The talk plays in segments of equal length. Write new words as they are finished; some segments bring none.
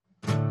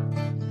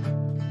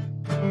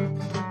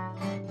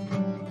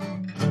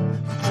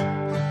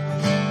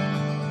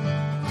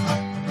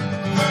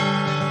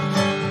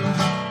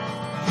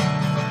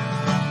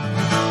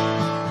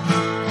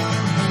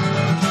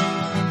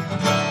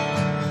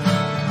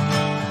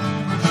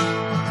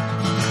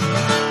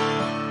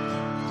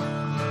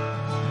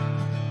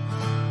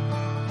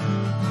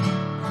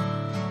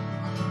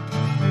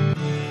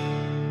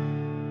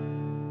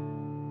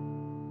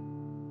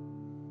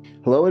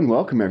and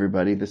welcome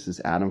everybody. This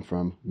is Adam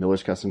from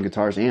Miller's Custom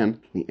Guitars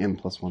and the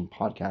M+1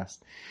 podcast.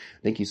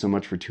 Thank you so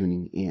much for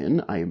tuning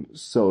in. I am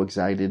so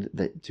excited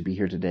to be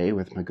here today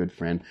with my good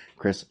friend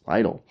Chris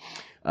Lytle.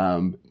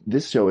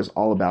 This show is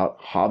all about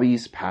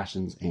hobbies,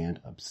 passions,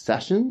 and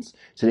obsessions.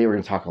 Today we're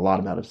going to talk a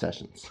lot about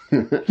obsessions.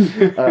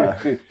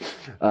 If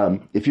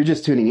you're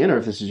just tuning in or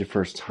if this is your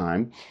first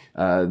time,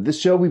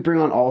 this show we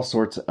bring on all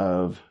sorts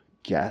of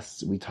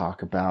guests. We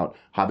talk about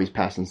hobbies,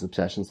 passions,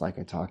 obsessions, like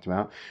I talked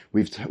about.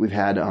 We've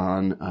had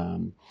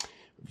on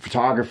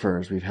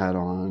photographers, we've had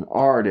on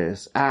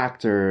artists,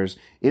 actors,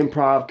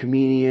 improv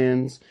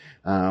comedians.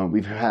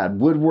 We've had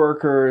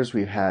woodworkers,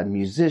 we've had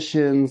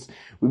musicians.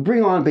 We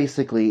bring on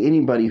basically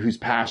anybody who's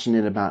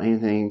passionate about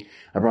anything.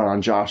 I brought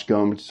on Josh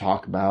Gomes to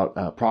talk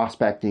about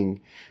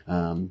prospecting.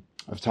 I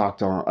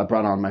brought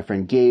on my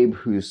friend Gabe,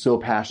 who's so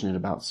passionate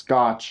about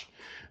Scotch.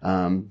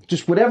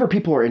 Just whatever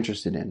people are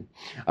interested in.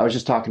 I was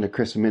just talking to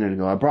Chris a minute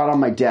ago. I brought on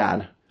my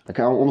dad.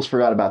 I almost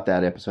forgot about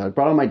that episode. I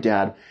brought on my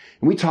dad,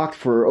 and we talked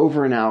for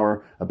over an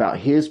hour about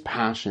his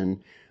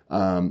passion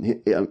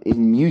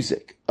in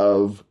music,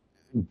 of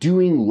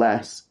doing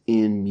less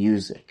in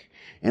music.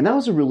 And that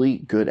was a really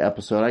good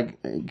episode. I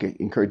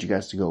encourage you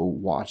guys to go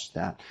watch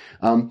that.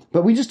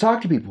 But we just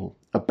talk to people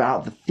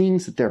about the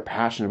things that they're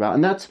passionate about.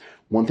 And that's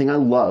one thing I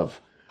love,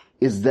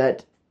 is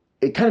that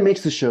it kind of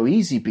makes the show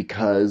easy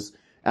because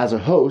as a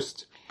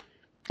host,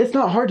 it's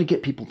not hard to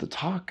get people to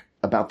talk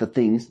about the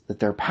things that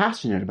they're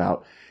passionate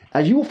about,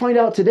 as you will find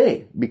out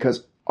today,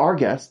 because our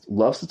guest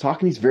loves to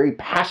talk and he's very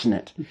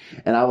passionate.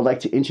 And I would like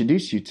to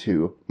introduce you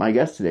to my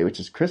guest today, which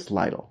is Chris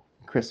Lytle.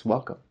 Chris,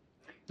 welcome.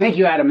 Thank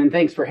you, Adam, and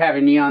thanks for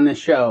having me on this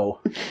show.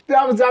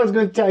 I was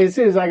going to tell you, as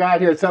soon as I got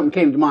here, something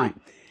came to mind.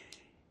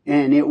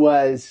 And it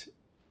was,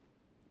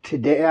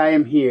 today I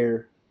am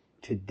here,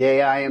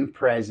 today I am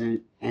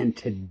present, and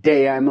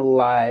today I'm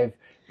alive,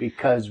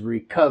 because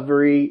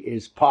recovery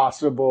is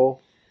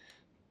possible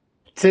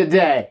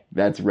today.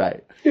 That's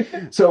right.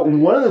 So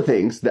one of the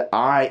things that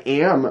I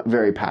am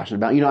very passionate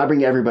about, I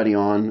bring everybody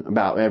on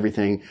about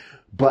everything,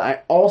 but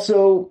I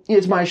also,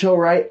 it's my show,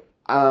 right?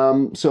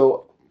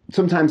 So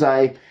sometimes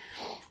I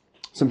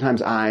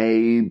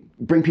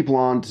bring people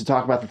on to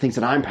talk about the things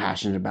that I'm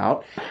passionate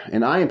about,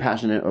 and I am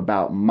passionate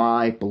about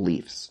my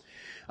beliefs.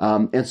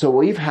 And so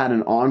we've had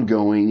an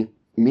ongoing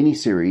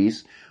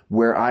mini-series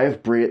where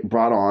I've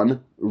brought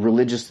on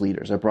religious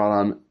leaders. I brought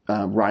on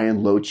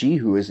Ryan Lochi,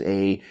 who is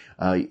a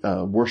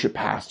worship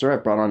pastor.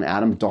 I've brought on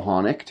Adam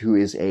Dohonick, who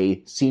is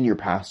a senior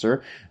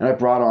pastor. And I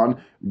brought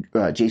on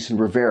Jason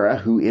Rivera,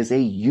 who is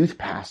a youth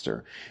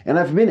pastor. And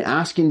I've been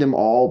asking them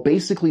all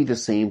basically the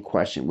same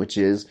question, which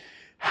is,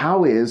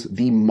 how is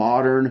the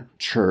modern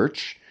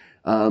church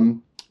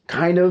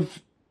kind of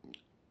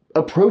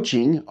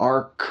approaching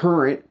our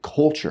current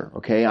culture?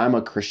 Okay, I'm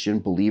a Christian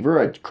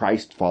believer, a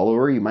Christ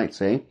follower, you might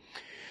say.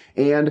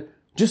 And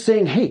just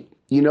saying, hey,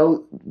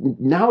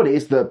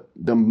 nowadays the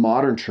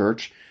modern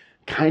church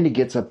kind of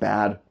gets a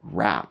bad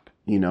rap.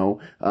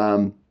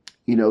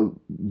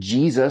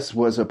 Jesus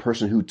was a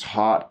person who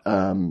taught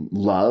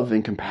love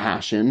and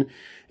compassion.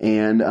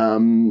 And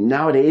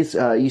nowadays,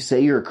 you say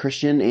you're a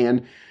Christian,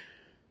 and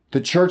the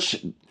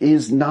church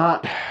is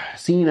not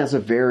seen as a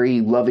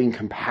very loving,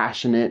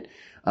 compassionate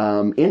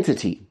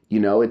entity.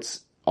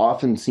 It's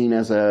often seen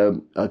as a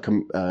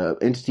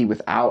entity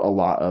without a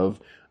lot of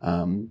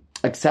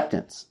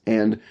acceptance.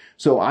 And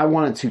so I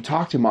wanted to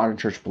talk to modern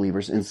church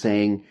believers and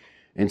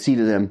see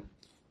to them,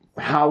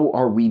 how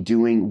are we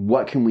doing?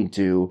 What can we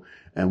do?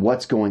 And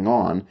what's going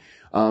on?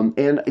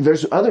 And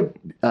there's other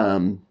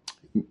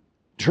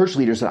church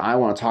leaders that I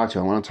want to talk to.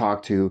 I want to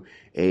talk to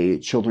a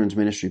children's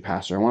ministry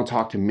pastor. I want to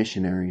talk to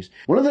missionaries.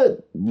 One of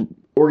the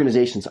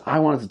organizations I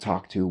wanted to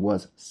talk to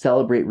was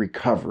Celebrate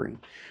Recovery.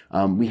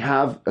 We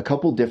have a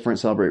couple different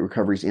Celebrate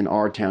Recoveries in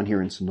our town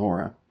here in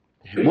Sonora.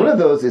 One of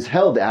those is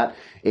held at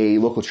a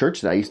local church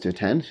that I used to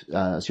attend,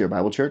 Sierra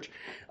Bible Church.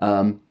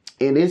 And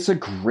it's a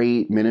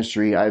great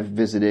ministry. I've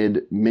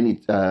visited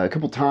a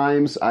couple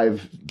times.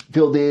 I've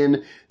filled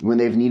in when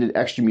they've needed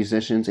extra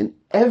musicians. And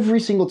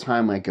every single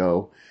time I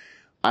go,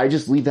 I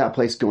just leave that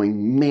place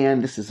going,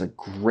 man, this is a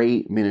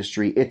great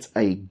ministry. It's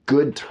a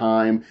good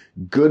time.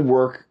 Good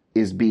work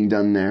is being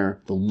done there.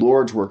 The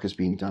Lord's work is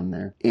being done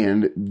there.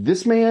 And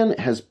this man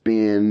has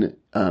been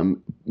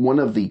one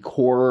of the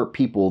core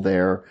people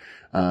there.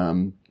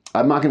 I'm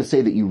not going to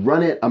say that you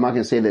run it. I'm not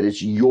going to say that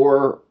it's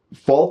your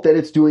fault that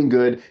it's doing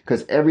good,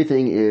 because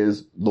everything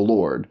is the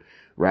Lord,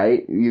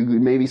 right? You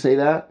could maybe say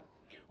that?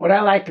 What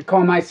I like to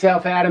call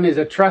myself, Adam, is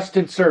a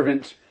trusted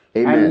servant.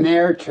 Amen. I'm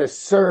there to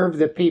serve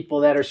the people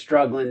that are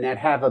struggling, that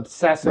have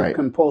obsessive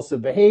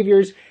compulsive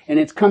behaviors, and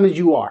it's come as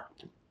you are.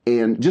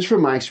 And just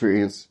from my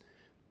experience,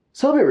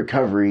 Celebrate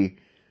Recovery,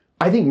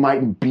 I think,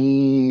 might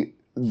be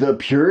the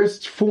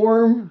purest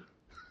form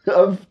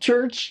of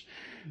church,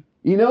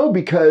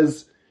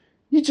 because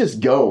you just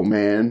go,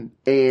 man.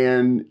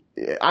 And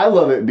I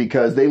love it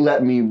because they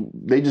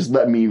just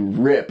let me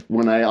rip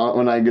when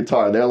I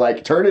guitar. They're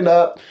like, turn it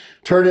up,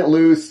 turn it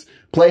loose,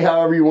 play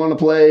however you want to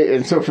play.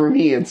 And so for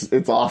me,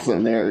 it's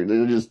awesome.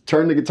 They just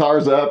turn the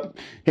guitars up.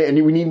 Hey, and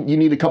you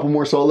need a couple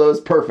more solos.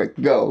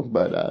 Perfect, go.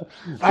 But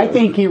I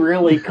think he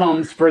really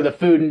comes for the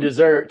food and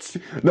desserts.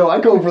 No,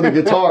 I go for the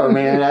guitar,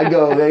 man. I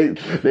go.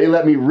 They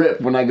let me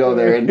rip when I go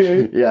there.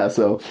 And yeah,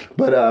 so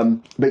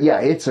but yeah,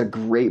 it's a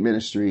great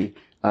ministry.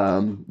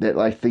 That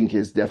I think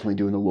is definitely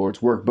doing the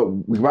Lord's work.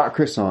 But we brought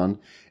Chris on.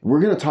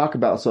 We're going to talk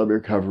about Celebrate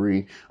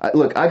Recovery.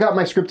 Look, I got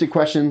my scripted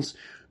questions.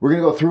 We're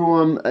going to go through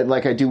them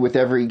like I do with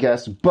every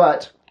guest.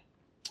 But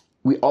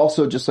we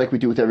also, just like we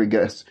do with every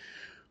guest,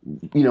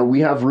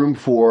 we have room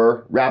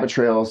for rabbit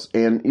trails.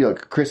 And,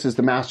 Chris is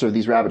the master of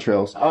these rabbit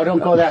trails. Oh, don't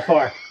go that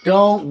far.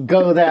 Don't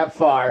go that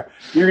far.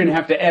 You're going to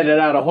have to edit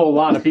out a whole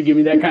lot if you give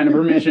me that kind of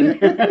permission.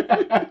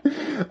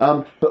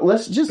 But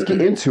let's just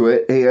get into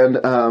it.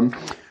 And,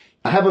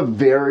 I have a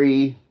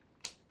very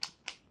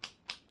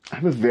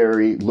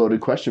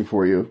loaded question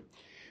for you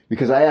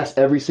because I asked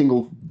every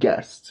single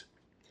guest,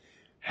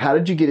 how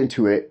did you get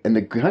into it? And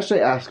the question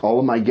I ask all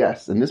of my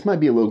guests, and this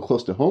might be a little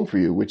close to home for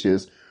you, which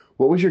is,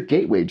 what was your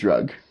gateway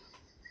drug?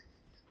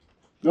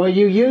 Well,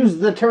 you used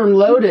the term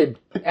loaded.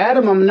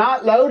 Adam, I'm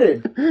not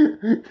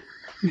loaded.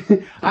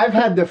 I've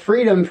had the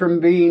freedom from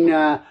being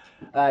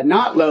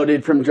not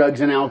loaded from drugs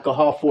and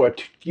alcohol for a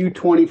few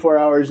 24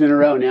 hours in a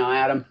row now,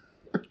 Adam.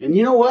 And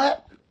you know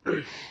what?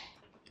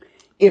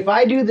 If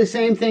I do the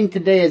same thing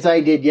today as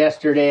I did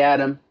yesterday,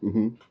 Adam,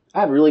 I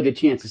have a really good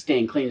chance of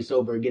staying clean and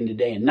sober again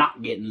today and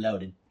not getting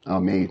loaded.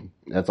 Oh, man,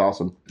 that's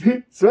awesome.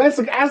 So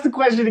ask the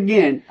question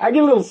again. I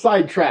get a little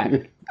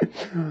sidetracked.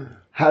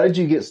 How did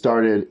you get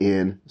started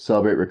in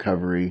Celebrate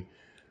Recovery,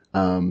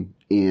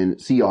 in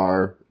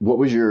CR? What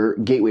was your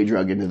gateway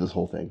drug into this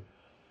whole thing?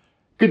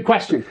 Good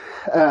question.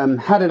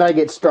 How did I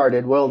get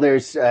started? Well,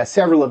 there's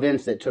several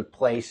events that took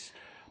place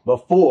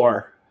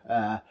before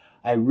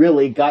I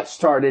really got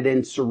started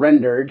and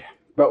surrendered.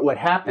 But what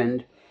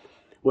happened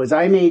was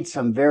I made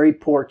some very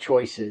poor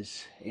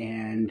choices,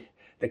 and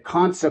the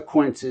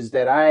consequences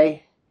that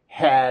I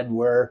had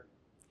were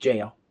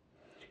jail.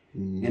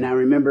 And I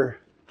remember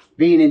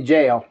being in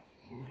jail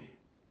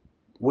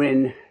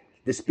when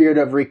the Spirit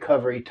of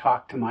Recovery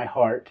talked to my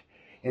heart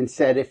and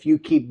said, if you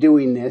keep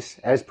doing this,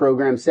 as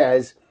program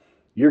says,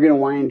 you're going to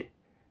wind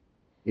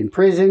in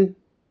prison,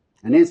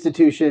 an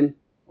institution,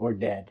 or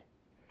dead.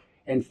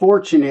 And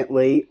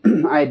fortunately,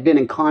 I had been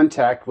in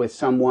contact with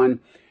someone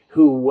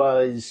who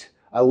was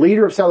a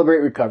leader of Celebrate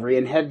Recovery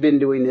and had been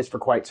doing this for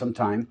quite some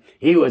time.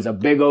 He was a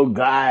big old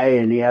guy,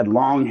 and he had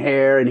long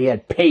hair, and he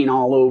had paint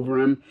all over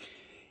him.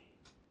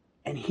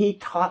 And he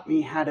taught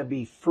me how to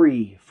be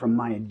free from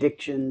my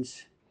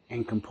addictions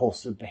and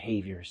compulsive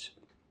behaviors.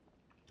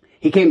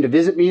 He came to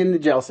visit me in the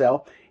jail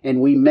cell, and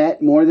we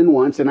met more than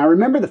once. And I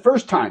remember the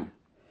first time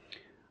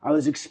I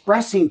was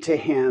expressing to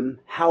him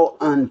how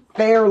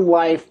unfair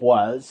life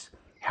was,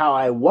 how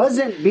I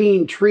wasn't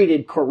being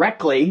treated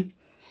correctly.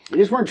 They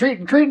just weren't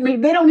treating me.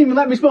 They don't even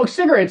let me smoke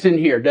cigarettes in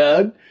here,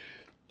 Doug.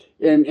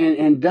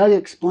 And Doug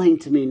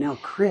explained to me, now,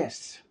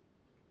 Chris,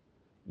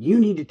 you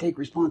need to take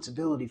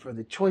responsibility for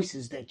the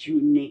choices that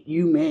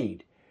you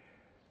made.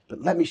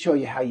 But let me show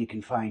you how you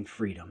can find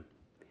freedom.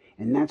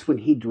 And that's when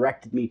he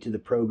directed me to the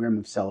program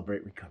of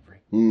Celebrate Recovery.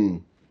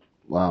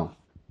 Wow.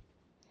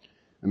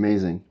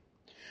 Amazing.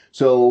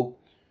 So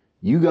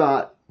you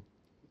got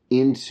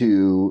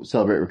into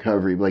Celebrate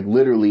Recovery, like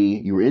literally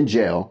you were in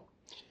jail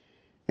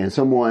and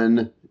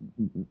someone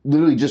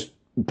literally just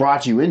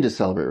brought you into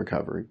Celebrate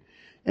Recovery.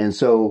 And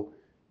so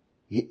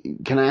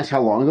can I ask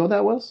how long ago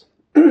that was?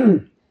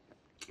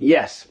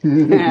 Yes.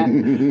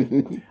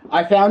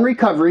 I found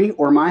recovery,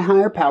 or my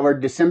higher power,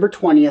 December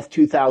 20th,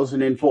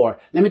 2004.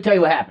 Let me tell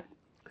you what happened.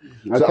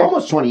 Okay. So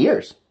almost 20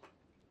 years.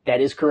 That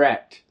is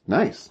correct.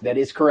 Nice. That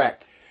is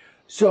correct.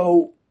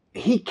 So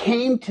he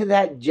came to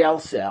that jail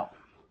cell,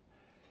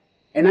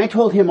 and I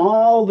told him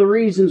all the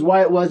reasons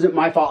why it wasn't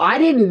my fault. I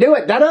didn't do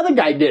it. That other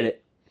guy did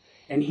it.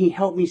 And he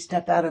helped me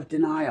step out of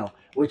denial,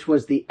 which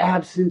was the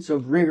absence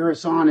of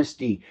rigorous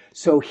honesty.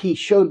 So he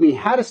showed me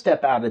how to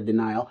step out of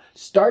denial,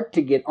 start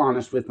to get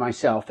honest with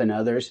myself and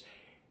others,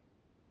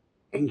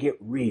 and get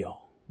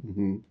real.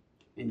 And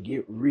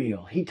get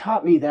real. He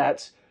taught me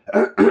that's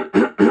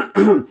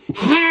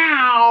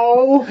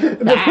how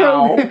the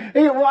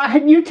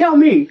program. You tell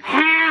me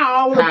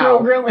how the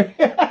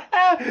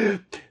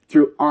program.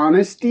 Through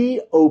honesty,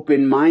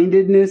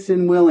 open-mindedness,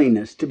 and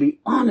willingness to be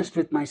honest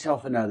with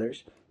myself and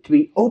others, to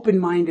be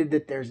open-minded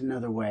that there's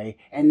another way,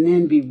 and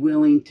then be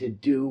willing to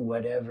do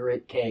whatever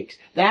it takes.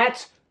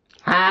 That's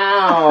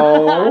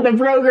how the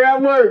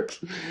program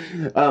works.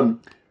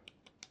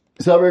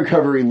 Celebrate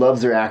Recovery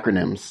loves their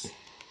acronyms.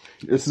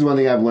 This is one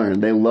thing I've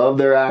learned. They love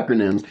their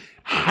acronyms.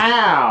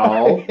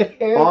 How?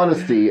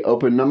 Honesty,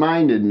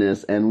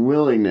 open-mindedness, and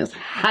willingness.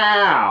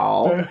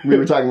 How? We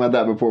were talking about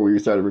that before we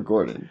started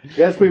recording.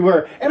 Yes, we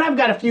were. And I've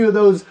got a few of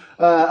those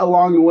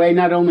along the way.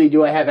 Not only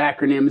do I have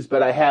acronyms,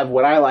 but I have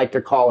what I like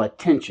to call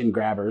attention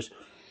grabbers.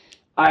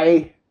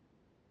 I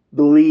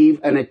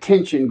believe an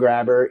attention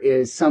grabber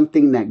is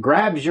something that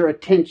grabs your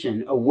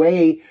attention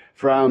away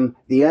from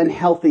the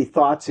unhealthy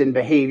thoughts and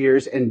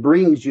behaviors and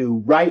brings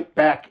you right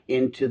back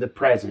into the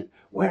present,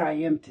 where I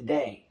am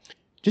today.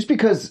 Just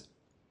because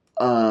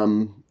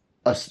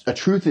a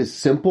truth is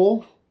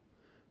simple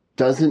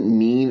doesn't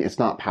mean it's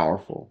not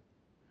powerful.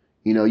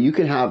 You know, you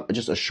can have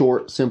just a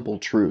short, simple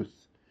truth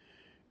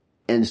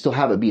and still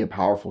have it be a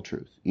powerful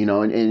truth. You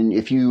know, and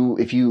if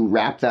you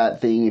wrap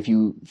that thing, if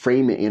you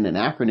frame it in an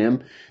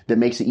acronym that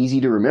makes it easy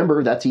to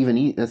remember, that's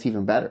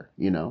even better.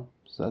 You know,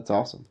 so that's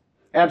awesome.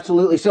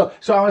 Absolutely. So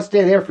I want to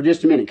stay there for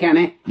just a minute, can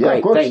I? Yeah, Great,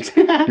 of course.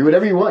 Thanks. Do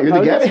whatever you want. You're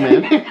the guest,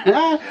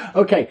 man.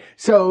 Okay.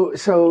 So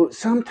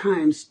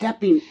sometimes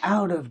stepping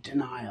out of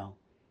denial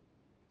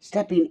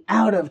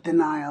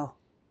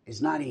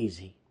is not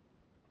easy.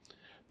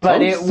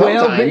 But it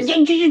will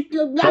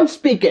be. I'm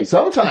speaking.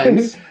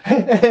 Sometimes.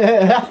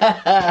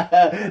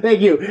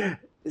 Thank you.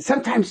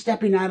 Sometimes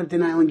stepping out of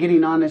denial and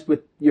getting honest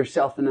with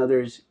yourself and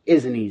others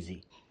isn't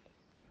easy.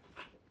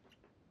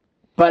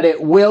 But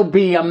it will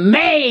be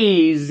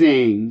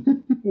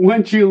amazing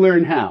once you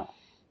learn how.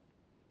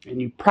 And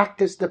you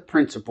practice the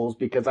principles,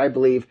 because I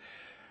believe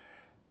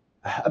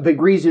a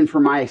big reason for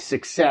my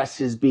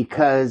success is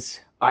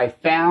because I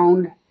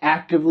found,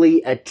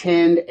 actively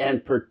attend,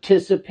 and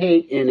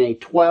participate in a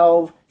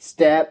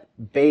 12-step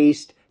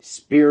based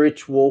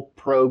spiritual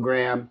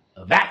program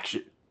of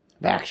action.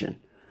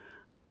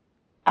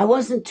 I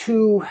wasn't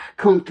too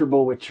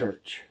comfortable with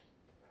church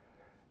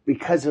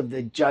because of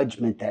the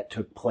judgment that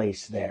took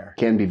place there.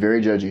 Can be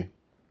very judgy.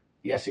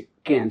 Yes, it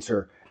can,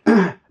 sir.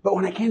 But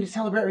when I came to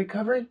Celebrate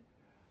Recovery,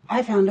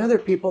 I found other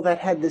people that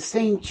had the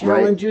same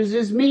challenges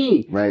as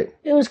me. Right.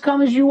 It was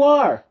come as you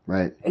are.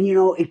 Right. And, you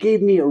know, it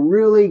gave me a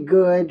really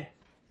good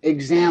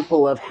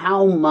example of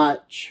how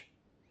much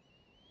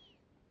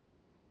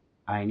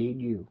I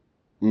need you.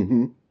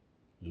 Mm-hmm.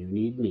 You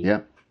need me.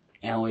 Yep.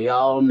 And we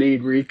all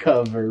need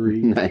recovery.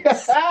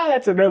 Nice.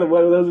 That's another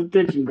one of those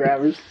attention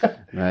grabbers.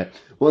 Right.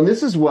 Well, and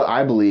this is what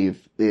I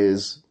believe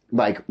is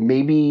like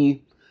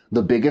maybe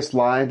the biggest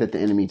lie that the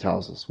enemy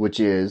tells us,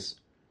 which is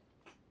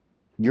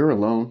you're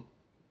alone.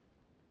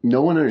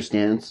 No one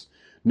understands.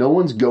 No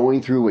one's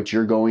going through what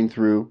you're going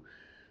through.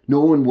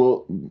 No one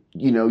will,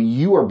 you know,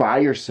 you are by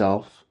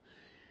yourself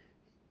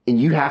and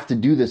you have to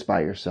do this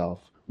by yourself.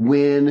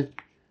 When,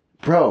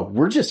 bro,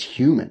 we're just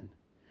human.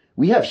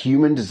 We have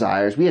human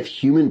desires. We have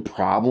human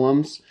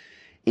problems,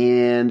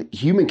 and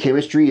human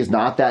chemistry is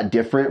not that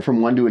different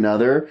from one to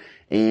another.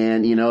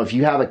 And, you know, if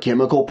you have a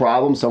chemical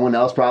problem, someone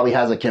else probably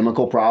has a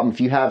chemical problem.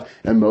 If you have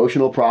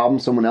emotional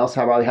problems, someone else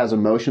probably has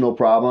emotional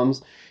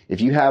problems.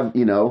 If you have,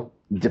 you know,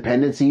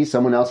 dependencies,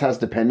 someone else has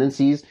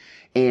dependencies,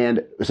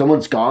 and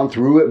someone's gone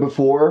through it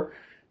before.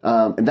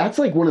 And that's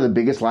like one of the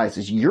biggest lies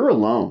is you're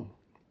alone.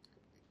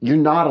 You're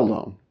not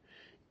alone.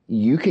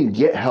 You can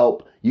get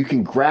help. You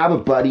can grab a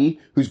buddy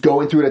who's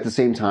going through it at the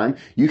same time.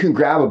 You can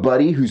grab a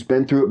buddy who's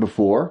been through it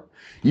before.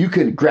 You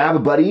can grab a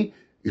buddy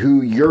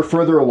who you're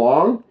further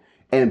along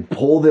and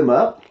pull them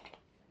up.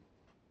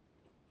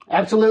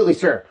 Absolutely,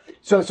 sir.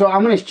 So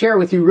I'm going to share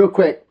with you real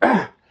quick.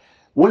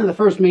 One of the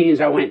first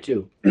meetings I went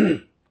to,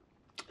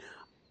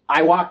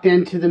 I walked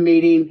into the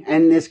meeting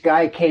and this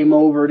guy came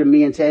over to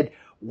me and said,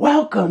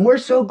 "Welcome. We're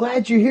so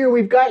glad you're here.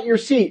 We've got your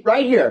seat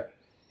right here."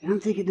 And I'm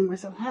thinking to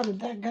myself, how did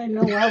that guy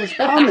know I was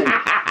coming?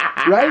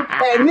 Right?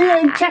 And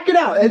then, check it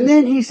out. And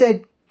then he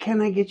said,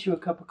 "Can I get you a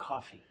cup of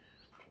coffee?"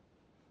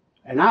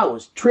 And I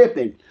was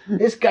tripping.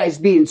 This guy's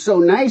being so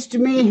nice to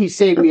me. He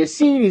saved me a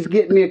seat. He's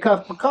getting me a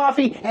cup of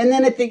coffee. And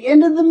then at the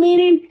end of the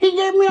meeting, he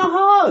gave me a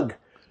hug.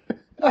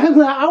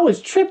 I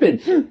was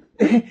tripping.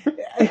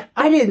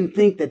 I didn't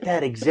think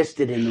that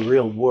existed in the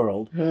real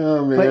world.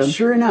 Oh, man. But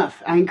sure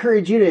enough, I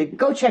encourage you to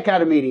go check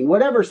out a meeting.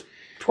 Whatever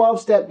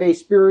 12-step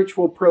based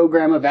spiritual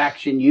program of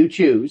action you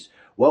choose,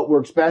 what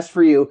works best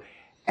for you,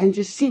 and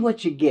just see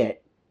what you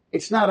get.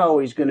 It's not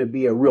always going to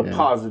be a real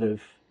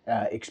positive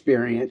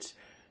experience,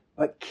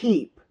 but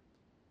keep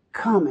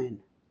coming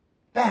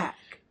back.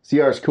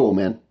 CR is cool,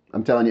 man.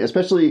 I'm telling you,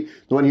 especially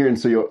the one here in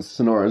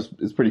Sonora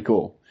is pretty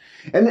cool.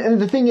 And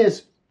the thing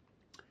is,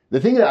 the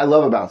thing that I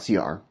love about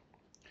CR,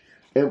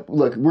 and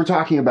look, we're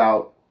talking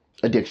about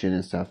addiction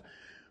and stuff,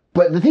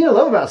 but the thing I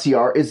love about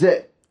CR is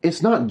that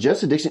it's not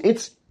just addiction,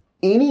 it's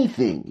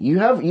anything. You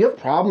have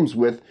problems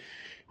with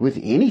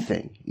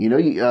anything, you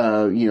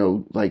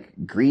know, like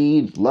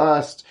greed,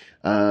 lust,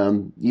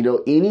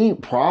 any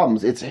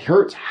problems. It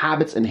hurts,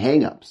 habits, and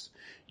hangups.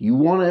 You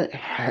want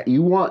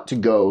to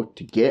go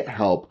to get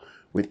help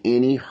with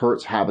any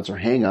hurts, habits, or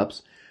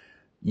hangups.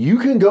 You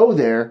can go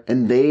there,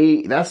 and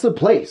that's the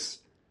place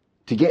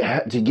to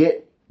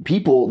get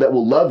people that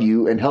will love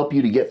you and help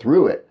you to get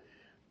through it.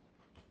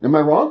 Am I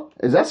wrong?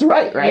 That's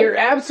right? You're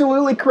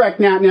absolutely correct.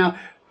 Now,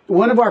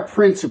 one of our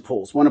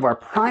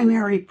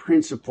primary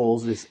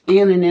principles is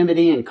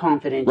anonymity and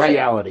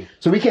confidentiality. Right.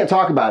 So we can't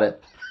talk about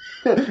it.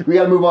 We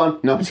got to move on.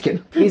 No, I'm just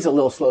kidding. He's a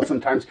little slow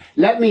sometimes.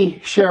 Let me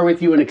share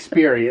with you an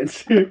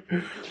experience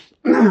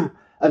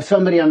of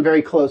somebody I'm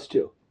very close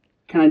to.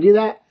 Can I do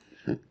that?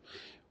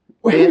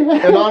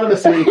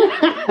 Anonymously.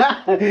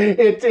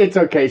 It's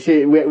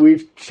okay.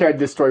 We've shared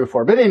this story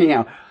before. But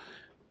anyhow,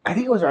 I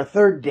think it was our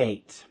third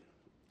date.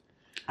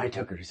 I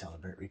took her to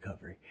Celebrate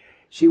Recovery.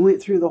 She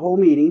went through the whole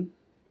meeting,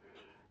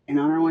 and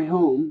on our way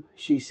home,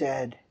 she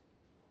said,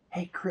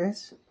 "Hey,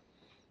 Chris,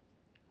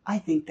 I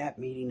think that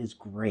meeting is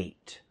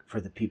great for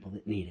the people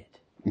that need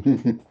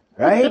it."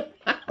 Right?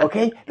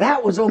 Okay,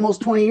 that was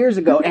almost 20 years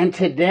ago. And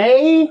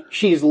today,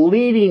 she's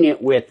leading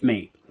it with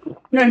me.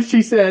 And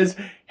she says,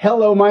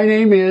 "Hello, my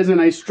name is, and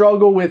I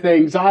struggle with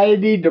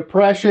anxiety,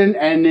 depression,"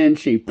 and then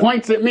she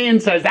points at me and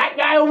says, "That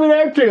guy over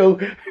there too."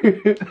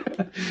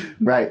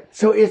 Right.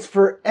 So it's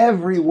for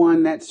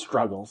everyone that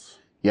struggles.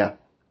 Yeah.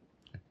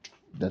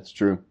 That's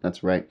true.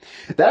 That's right.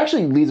 That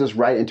actually leads us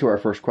right into our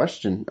first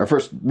question, our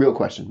first real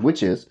question,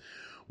 which is,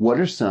 what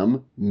are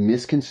some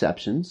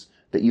misconceptions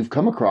that you've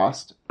come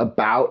across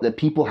about, that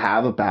people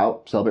have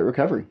about Celebrate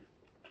Recovery?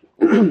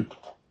 I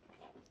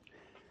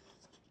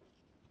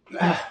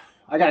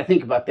got to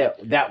think about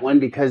that one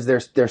because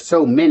there's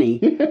so many.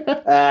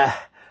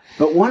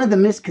 But one of the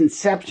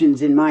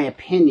misconceptions, in my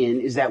opinion,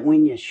 is that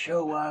when you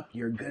show up,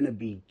 you're going to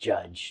be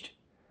judged.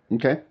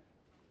 Okay.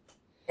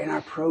 And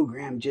our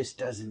program just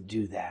doesn't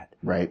do that.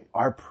 Right.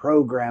 Our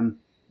program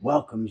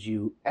welcomes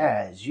you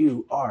as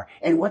you are.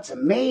 And what's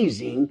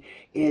amazing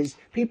is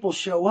people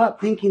show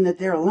up thinking that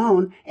they're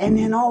alone, and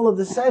then all of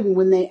a sudden,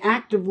 when they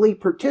actively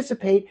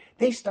participate,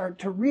 they start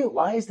to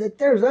realize that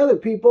there's other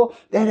people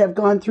that have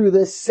gone through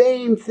the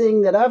same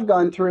thing that I've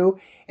gone through,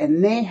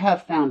 and they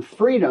have found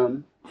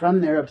freedom from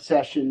their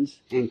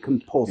obsessions and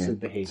compulsive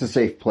behaviors. It's a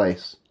safe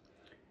place.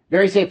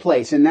 Very safe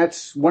place. And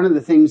that's one of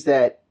the things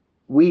that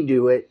we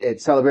do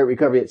at Celebrate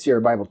Recovery at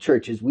Sierra Bible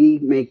Church, is we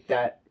make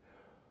that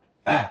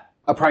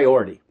a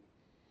priority.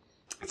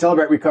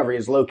 Celebrate Recovery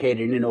is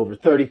located in over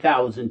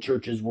 30,000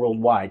 churches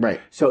worldwide.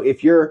 Right. So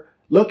if you're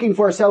looking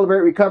for a Celebrate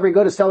Recovery,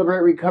 go to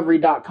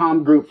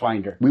celebraterecovery.com group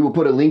finder. We will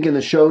put a link in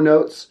the show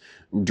notes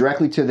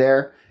directly to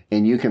there,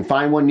 and you can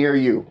find one near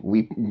you.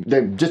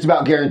 They just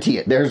about guarantee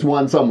it. There's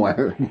one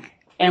somewhere.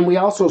 And we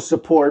also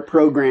support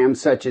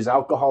programs such as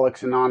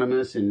Alcoholics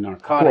Anonymous and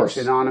Narcotics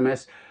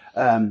Anonymous.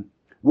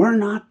 We're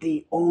not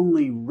the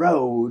only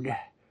road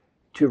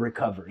to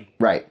recovery.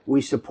 Right.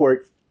 We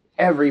support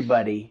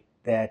everybody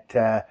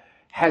that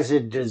has a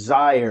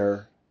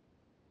desire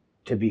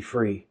to be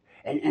free.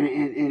 And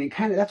it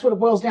kind of, that's what it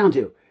boils down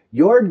to.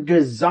 Your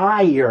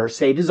desire,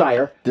 say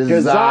desire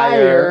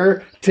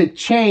to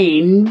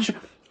change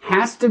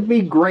has to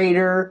be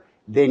greater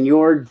than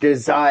your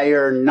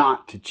desire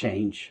not to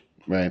change.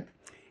 Right.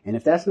 And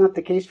if that's not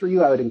the case for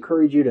you, I would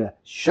encourage you to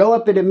show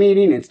up at a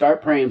meeting and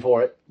start praying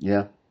for it.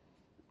 Yeah.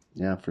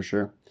 Yeah, for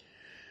sure.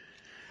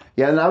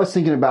 Yeah, and I was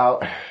thinking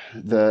about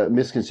the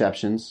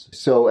misconceptions.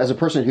 So as a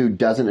person who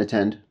doesn't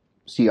attend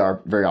CR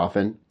very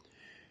often,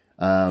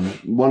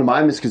 one of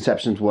my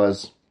misconceptions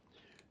was,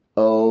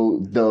 oh,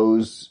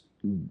 those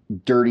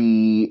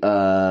dirty,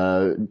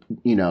 druggies.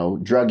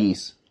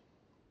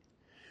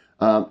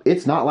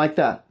 It's not like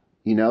that.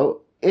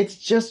 It's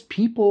just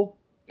people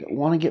that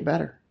want to get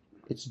better.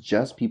 It's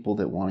just people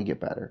that want to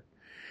get better.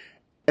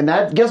 And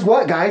that, guess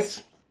what,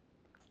 guys?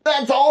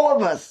 That's all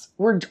of us.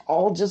 We're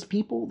all just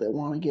people that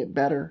want to get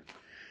better,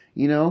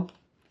 And,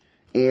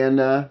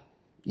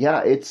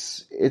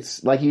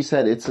 it's like you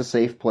said, it's a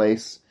safe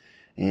place.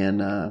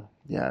 And,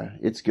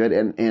 it's good.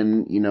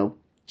 And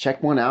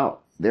check one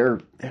out.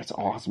 That's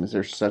awesome.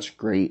 There's such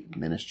great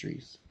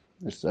ministries.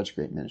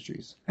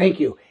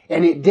 Thank you.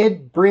 And it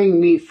did bring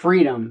me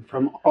freedom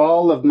from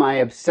all of my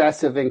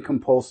obsessive and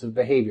compulsive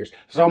behaviors.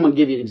 So I'm going to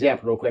give you an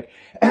example real quick.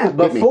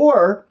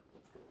 Before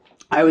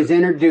I was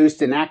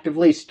introduced and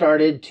actively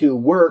started to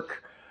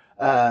work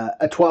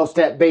a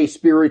 12-step based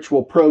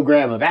spiritual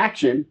program of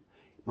action,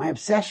 my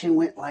obsession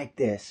went like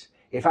this.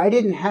 If I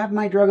didn't have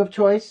my drug of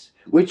choice,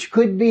 which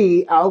could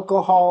be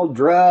alcohol,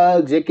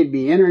 drugs, it could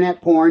be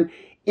internet porn,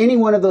 any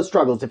one of those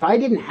struggles, if I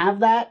didn't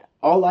have that,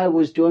 all I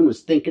was doing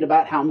was thinking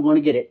about how I'm going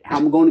to get it, how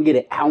I'm going to get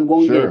it, how I'm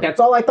going to get it. That's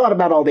all I thought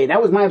about all day.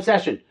 That was my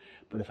obsession.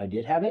 But if I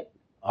did have it,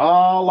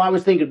 all I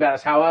was thinking about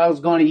is how I was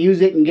going to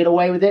use it and get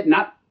away with it,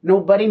 not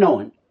nobody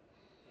knowing.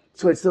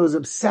 So it's those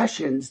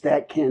obsessions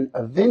that can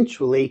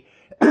eventually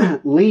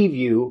leave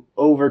you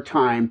over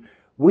time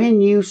when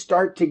you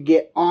start to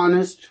get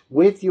honest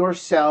with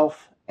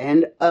yourself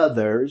and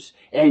others,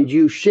 and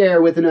you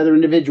share with another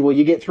individual.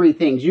 You get three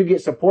things. You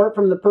get support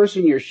from the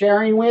person you're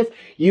sharing with,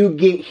 you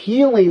get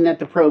healing that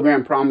the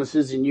program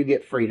promises, and you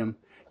get freedom.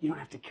 You don't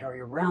have to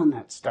carry around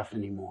that stuff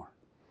anymore.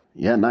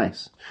 Yeah,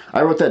 nice.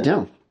 I wrote that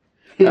down.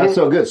 That's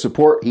so good.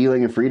 Support,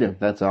 healing, and freedom.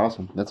 That's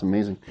awesome. That's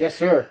amazing. Yes,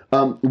 sir.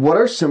 What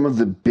are some of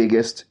the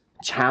biggest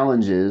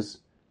challenges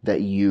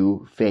that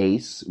you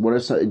face? What are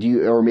some, do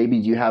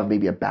you have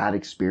a bad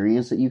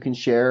experience that you can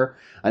share?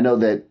 I know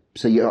that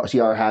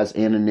CR has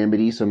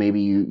anonymity, so maybe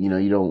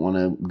you don't want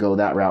to go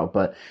that route.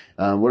 But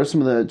what are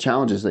some of the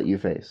challenges that you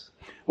face?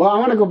 Well, I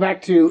want to go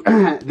back to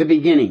the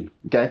beginning.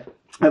 Okay.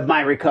 Of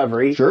my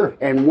recovery. Sure.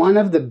 And one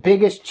of the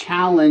biggest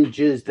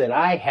challenges that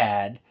I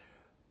had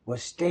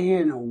was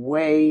staying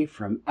away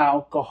from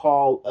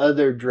alcohol,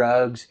 other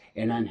drugs,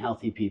 and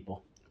unhealthy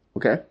people.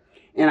 Okay.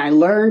 And I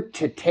learned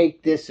to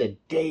take this a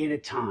day at a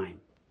time.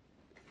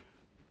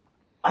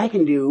 I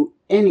can do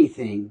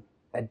anything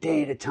a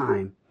day at a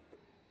time.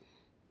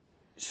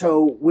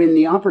 So when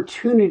the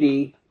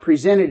opportunity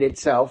presented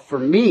itself for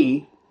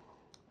me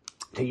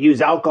to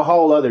use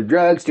alcohol, other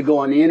drugs, to go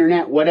on the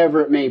internet,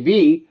 whatever it may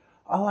be,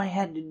 all I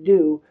had to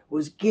do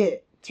was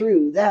get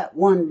through that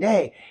one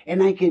day.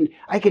 And I can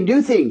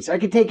do things. I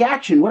can take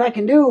action. What I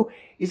can do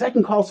is I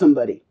can call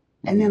somebody.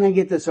 And then I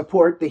get the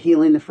support, the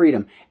healing, the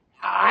freedom.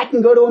 I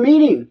can go to a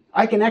meeting.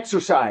 I can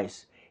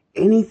exercise.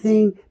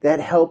 Anything that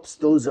helps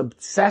those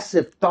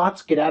obsessive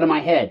thoughts get out of my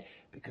head.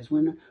 Because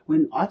when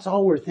that's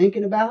all we're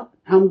thinking about,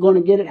 how I'm going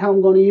to get it, how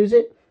I'm going to use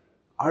it,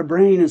 our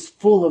brain is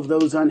full of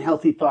those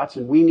unhealthy thoughts,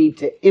 and we need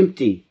to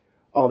empty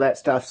all that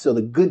stuff so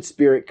the good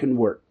spirit can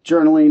work.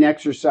 Journaling,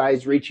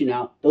 exercise, reaching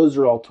out, those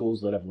are all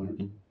tools that I've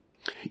learned.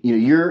 You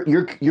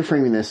know, you're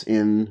framing this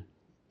in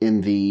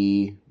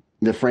the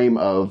frame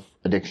of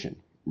addiction,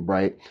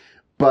 right?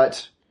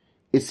 But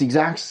it's the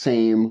exact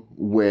same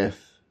with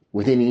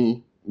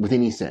any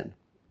sin,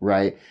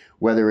 right?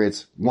 Whether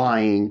it's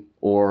lying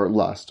or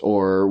lust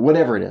or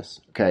whatever it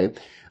is, okay?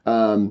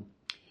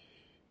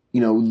 You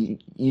know,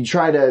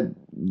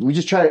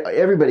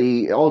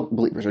 everybody, all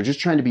believers are just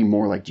trying to be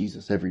more like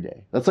Jesus every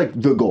day. That's like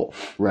the goal,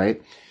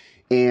 right?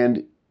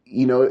 And,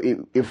 you know,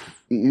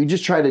 if you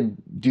just try to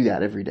do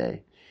that every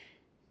day,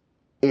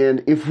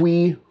 and if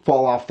we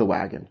fall off the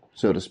wagon,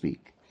 so to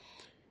speak,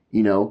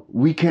 you know,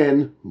 we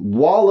can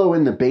wallow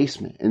in the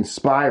basement and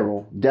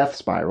spiral, death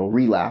spiral,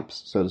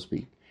 relapse, so to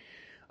speak.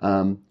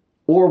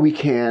 Or we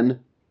can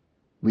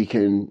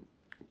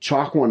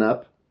chalk one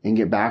up and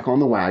get back on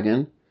the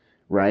wagon,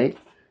 right?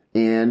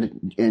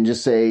 And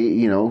just say,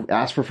 you know,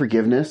 ask for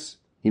forgiveness,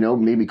 you know,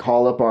 maybe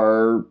call up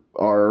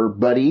our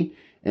buddy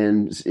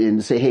and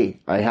say, hey,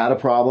 I had a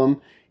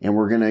problem and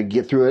we're going to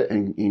get through it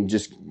and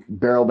just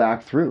barrel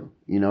back through.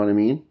 You know what I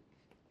mean?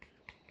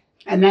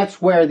 And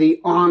that's where the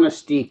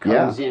honesty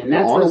comes in.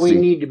 That's where we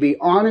need to be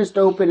honest,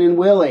 open, and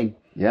willing.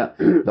 Yeah.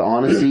 The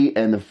honesty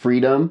and the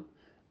freedom,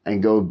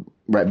 and go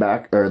right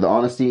back, or the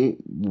honesty,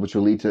 which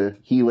will lead to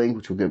healing,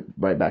 which will get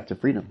right back to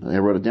freedom. I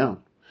wrote it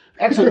down.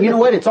 Excellent. You know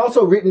what? It's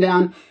also written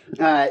down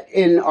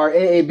in our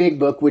AA Big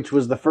Book, which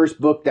was the first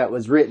book that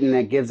was written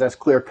that gives us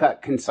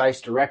clear-cut,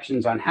 concise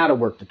directions on how to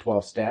work the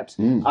 12 steps.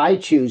 I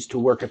choose to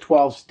work a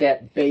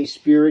 12-step based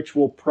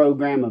spiritual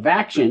program of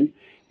action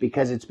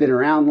because it's been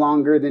around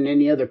longer than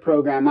any other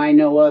program I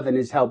know of and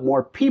has helped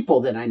more people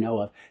than I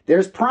know of.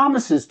 There's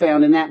promises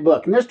found in that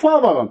book, and there's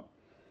 12 of them.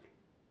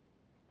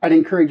 I'd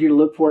encourage you to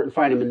look for it and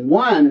find them. And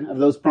one of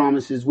those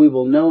promises, we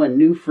will know a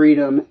new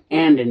freedom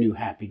and a new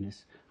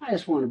happiness. I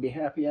just want to be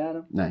happy,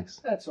 Adam. Nice.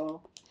 That's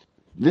all.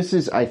 This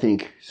is, I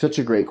think, such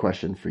a great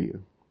question for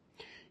you.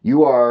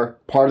 You are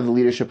part of the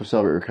leadership of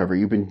Celebrate Recovery.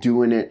 You've been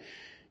doing it.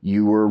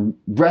 You were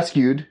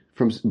rescued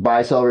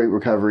by Celebrate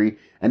Recovery,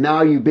 and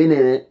now you've been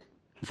in it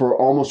for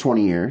almost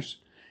 20 years,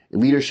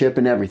 leadership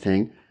and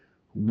everything.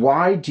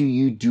 Why do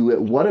you do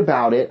it? What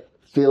about it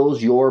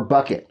fills your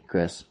bucket,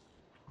 Chris?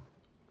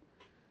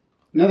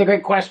 Another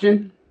great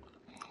question.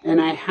 And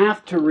I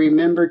have to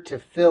remember to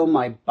fill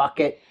my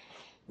bucket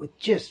with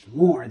just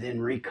more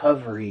than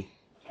recovery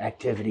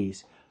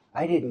activities.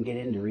 I didn't get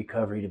into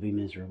recovery to be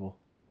miserable.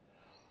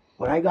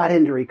 What I got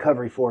into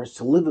recovery for is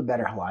to live a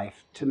better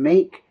life, to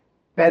make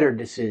better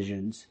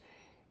decisions.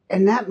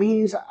 And that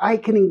means I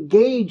can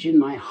engage in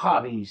my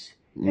hobbies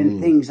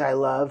and things I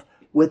love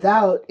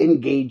without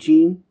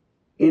engaging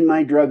in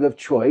my drug of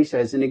choice,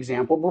 as an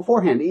example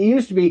beforehand. It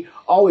used to be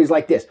always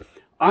like this.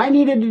 I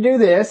needed to do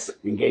this,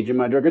 engage in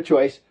my drug of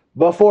choice,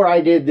 before I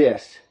did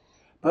this.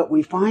 But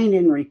we find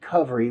in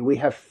recovery, we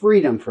have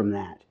freedom from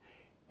that.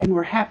 And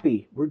we're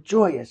happy, we're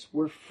joyous,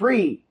 we're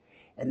free.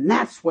 And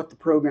that's what the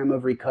program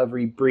of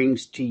recovery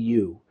brings to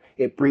you.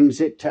 It brings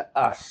it to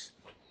us.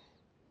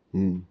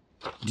 Do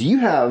you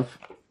have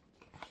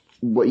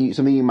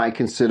something you might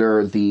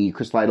consider the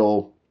Chris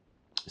Lytle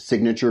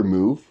signature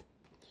move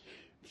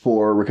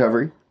for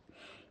recovery?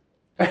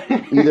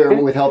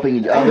 Either with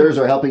helping others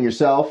or helping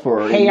yourself,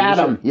 or hey,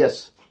 Adam.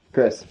 Yes,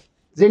 Chris.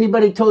 Has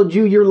anybody told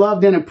you you're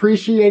loved and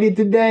appreciated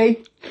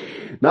today?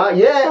 Not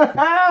yet.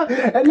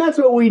 And that's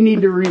what we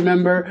need to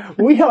remember.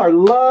 We are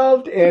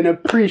loved and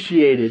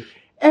appreciated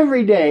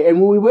every day.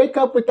 And when we wake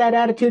up with that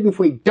attitude, and if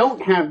we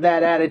don't have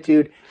that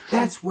attitude,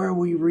 that's where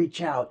we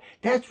reach out.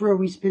 That's where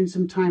we spend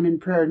some time in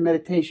prayer and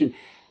meditation.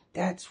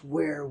 That's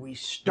where we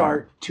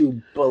start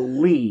to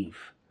believe.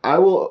 I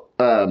will,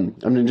 I'm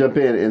going to jump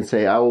in and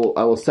say I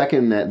will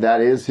second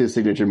that is his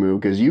signature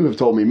move, because you have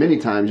told me many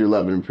times you're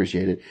loved and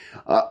appreciated.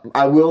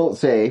 I will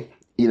say,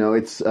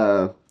 it's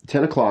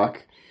 10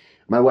 o'clock.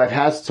 My wife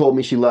has told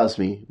me she loves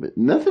me, but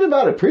nothing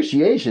about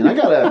appreciation. I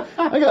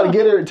gotta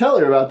get her, tell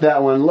her about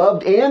that one.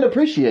 Loved and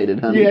appreciated,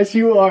 honey. Yes,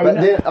 you are.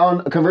 But then,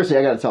 conversely,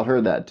 I gotta tell her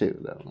that too,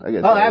 though.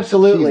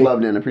 Absolutely. She's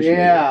loved and appreciated.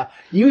 Yeah.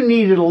 You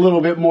need it a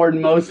little bit more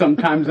than most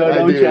sometimes, though,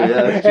 don't you?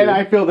 Yeah, and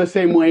I feel the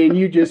same way, and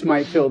you just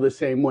might feel the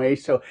same way.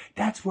 So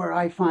that's where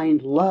I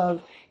find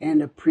love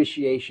and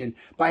appreciation,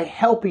 by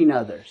helping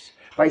others,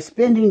 by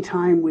spending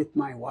time with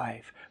my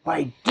wife,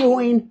 by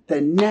doing the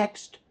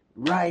next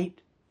right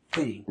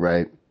thing.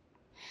 Right.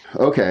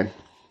 Okay,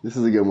 this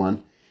is a good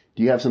one.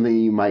 Do you have something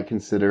you might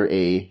consider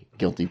a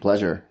guilty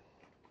pleasure?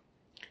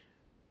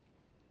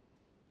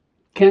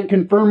 Can't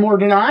confirm or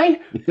deny.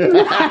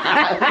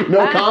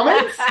 No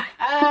comments?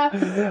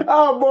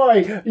 Oh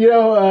boy,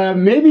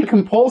 maybe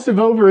compulsive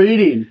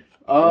overeating.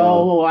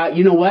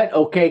 You know what?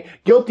 Okay,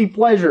 guilty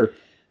pleasure.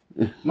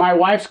 My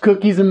wife's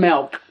cookies and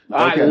milk.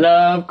 Okay. I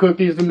love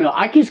cookies and milk.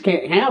 I just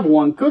can't have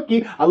one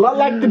cookie. A lot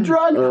like the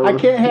drug. I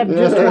can't have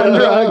just one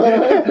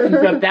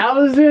drug.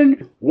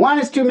 1,000, one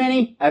is too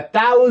many.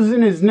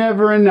 1,000 is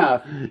never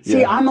enough.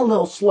 See, I'm a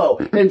little slow.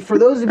 And for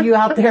those of you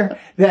out there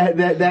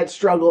that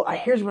struggle,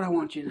 here's what I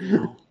want you to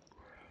know.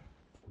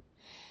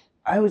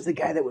 I was the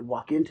guy that would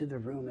walk into the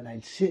room and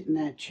I'd sit in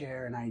that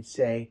chair and I'd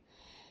say,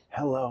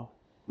 hello,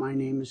 my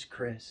name is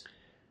Chris,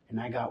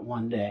 and I got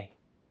one day.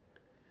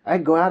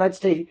 I'd go out, I'd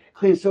stay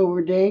clean sober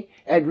a day,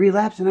 I'd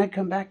relapse, and I'd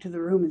come back to the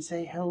room and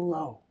say,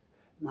 hello,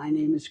 my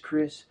name is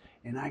Chris,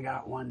 and I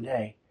got one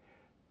day.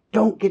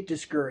 Don't get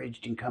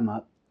discouraged and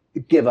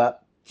give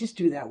up. Just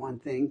do that one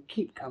thing.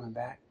 Keep coming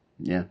back.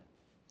 Yeah.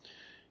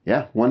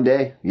 Yeah, one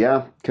day.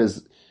 Yeah,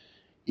 because,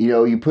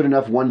 you put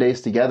enough one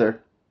days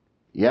together,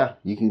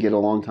 you can get a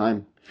long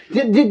time.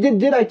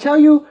 Did I tell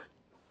you,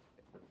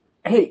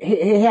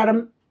 hey,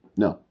 Adam?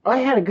 No. I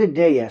had a good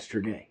day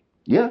yesterday.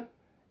 Yeah.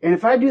 And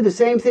if I do the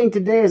same thing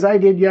today as I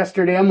did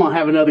yesterday, I'm going to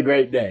have another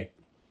great day.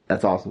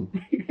 That's awesome.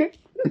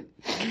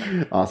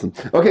 Awesome.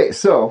 Okay,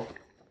 so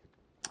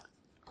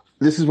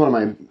this is one of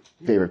my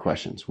favorite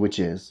questions, which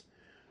is,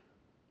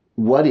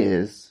 what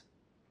is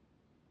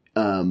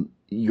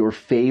your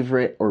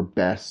favorite or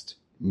best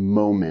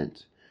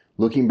moment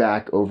looking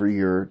back over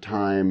your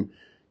time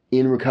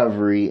in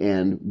recovery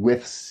and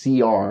with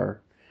CR?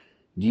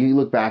 Do you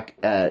look back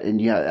at, and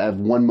you have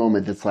one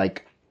moment that's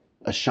like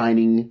a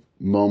shining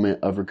moment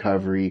of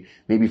recovery,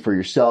 maybe for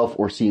yourself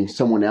or seeing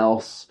someone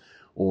else,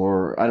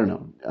 or I don't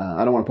know.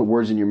 I don't want to put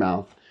words in your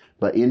mouth,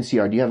 but in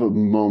CR, do you have a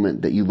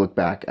moment that you look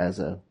back as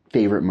a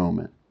favorite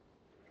moment?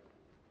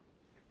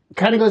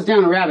 Kind of goes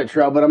down a rabbit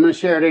trail, but I'm going to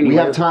share it anyway. We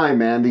have time,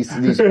 man.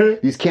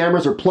 These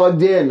cameras are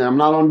plugged in. I'm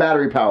not on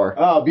battery power.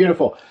 Oh,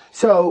 beautiful.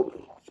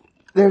 So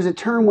there's a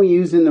term we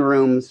use in the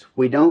rooms.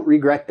 We don't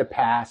regret the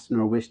past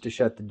nor wish to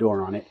shut the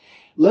door on it.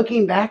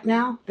 Looking back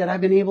now that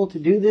I've been able to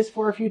do this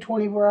for a few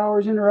 24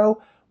 hours in a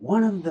row,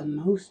 one of the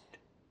most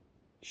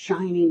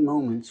shining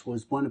moments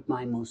was one of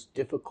my most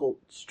difficult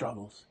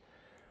struggles.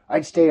 I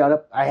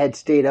had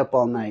stayed up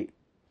all night,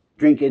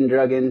 drinking,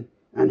 drugging,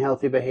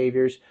 unhealthy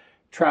behaviors,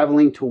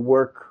 traveling to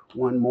work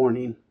one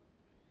morning.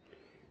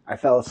 I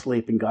fell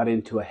asleep and got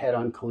into a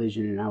head-on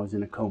collision, and I was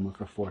in a coma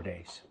for 4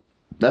 days.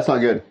 That's not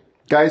good.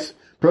 Guys,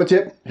 pro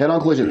tip,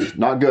 head-on collisions,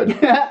 not good.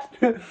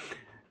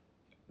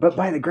 But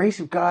by the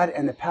grace of God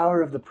and the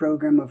power of the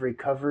program of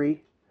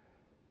recovery,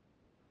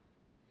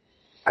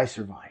 I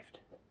survived.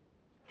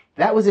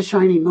 That was a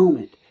shining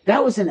moment.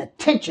 That was an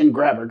attention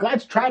grabber.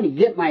 God's trying to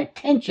get my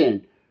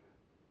attention.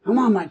 Come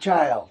on, my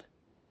child.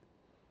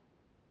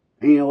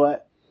 And you know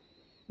what?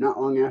 Not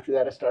long after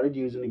that, I started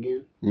using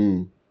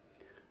again.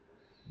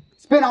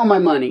 Spent all my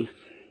money.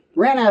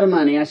 Ran out of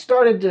money. I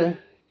started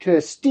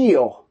to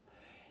steal.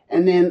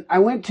 And then I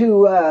went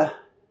to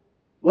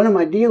one of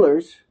my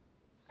dealers'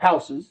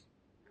 houses.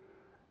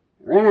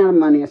 Ran out of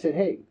money. I said,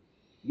 hey,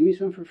 give me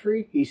some for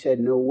free? He said,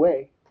 no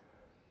way.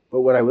 But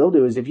what I will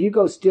do is if you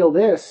go steal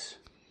this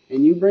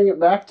and you bring it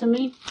back to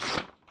me,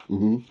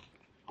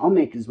 I'll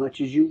make as much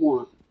as you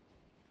want.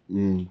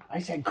 I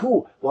said,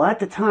 cool. Well, at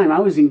the time, I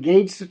was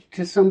engaged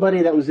to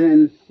somebody that was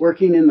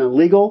working in the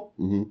legal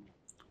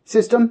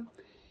system.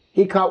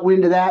 He caught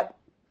wind of that.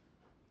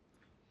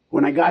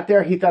 When I got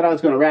there, he thought I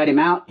was going to rat him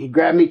out. He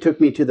grabbed me, took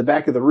me to the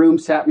back of the room,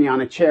 sat me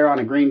on a chair on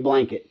a green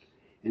blanket.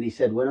 And he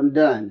said, when I'm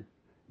done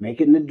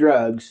making the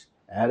drugs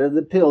out of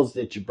the pills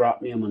that you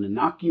brought me, I'm going to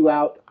knock you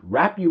out,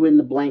 wrap you in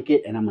the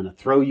blanket, and I'm going to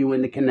throw you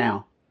in the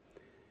canal.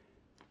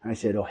 I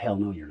said, oh, hell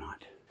no, you're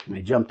not. And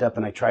I jumped up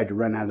and I tried to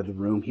run out of the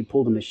room. He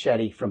pulled a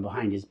machete from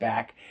behind his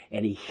back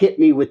and he hit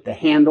me with the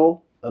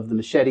handle of the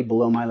machete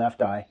below my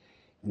left eye.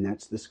 And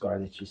that's the scar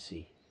that you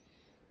see.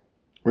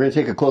 We're going to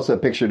take a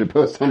close-up picture to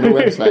post on the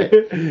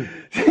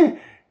website.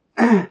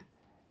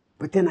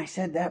 But then I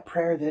said that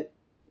prayer that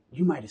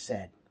you might have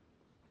said.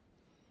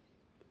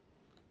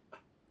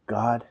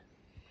 God,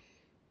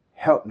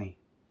 help me.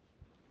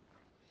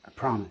 I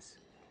promise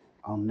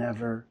I'll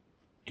never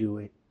do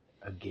it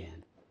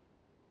again.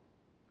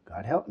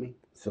 God help me.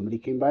 Somebody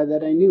came by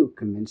that I knew,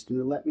 convinced him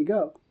to let me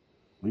go.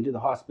 Went to the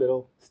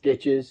hospital,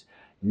 stitches,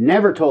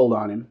 never told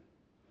on him.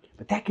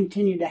 But that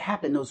continued to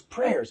happen, those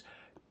prayers.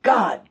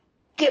 God,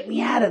 get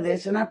me out of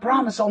this, and I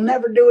promise I'll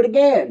never do it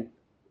again.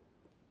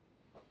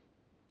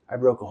 I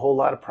broke a whole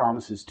lot of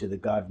promises to the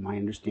God of my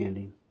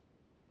understanding.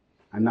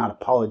 I'm not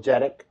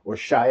apologetic or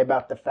shy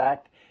about the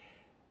fact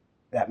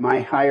that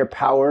my higher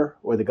power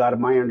or the God of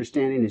my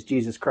understanding is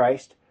Jesus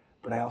Christ.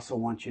 But I also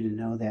want you to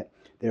know that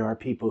there are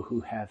people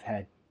who have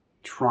had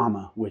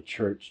trauma with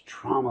church,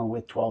 trauma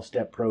with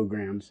 12-step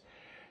programs,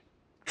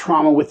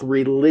 trauma with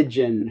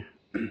religion.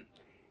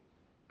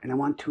 And I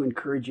want to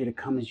encourage you to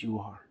come as you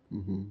are.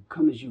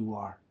 Come as you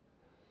are.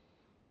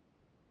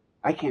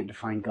 I can't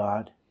define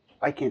God.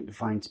 I can't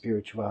define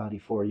spirituality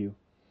for you.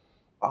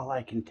 All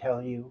I can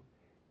tell you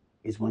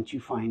is once you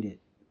find it,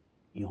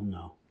 you'll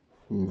know.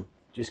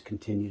 Just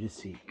continue to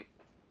seek.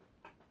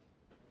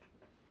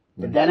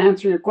 Did that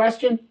answer your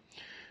question?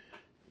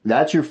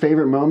 That's your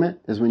favorite moment,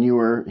 is when you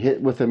were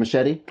hit with a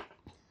machete?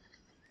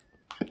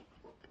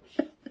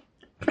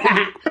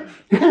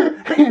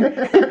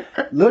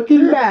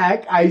 Looking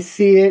back, I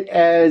see it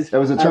as... That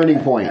was a turning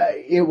point.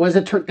 It was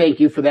a thank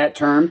you for that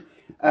term.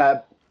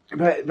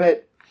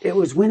 But it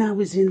was when I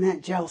was in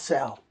that jail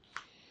cell.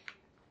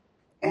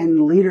 And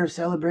the leader of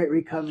Celebrate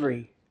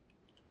Recovery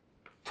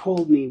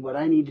told me what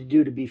I need to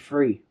do to be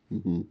free.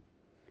 Mm-hmm.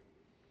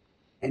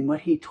 And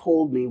what he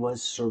told me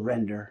was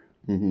surrender.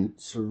 Mm-hmm.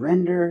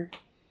 Surrender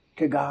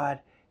to God.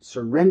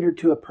 Surrender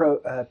to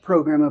a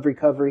program of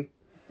recovery.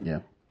 Yeah.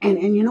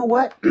 And you know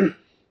what?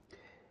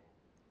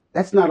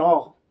 That's not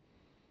all.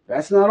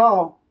 That's not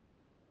all.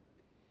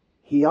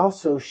 He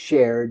also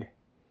shared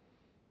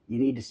you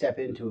need to step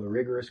into a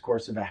rigorous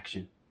course of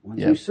action.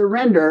 Once you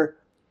surrender,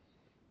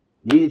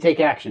 you need to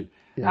take action.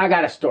 Yeah. I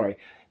got a story.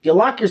 If you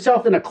lock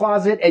yourself in a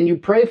closet and you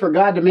pray for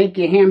God to make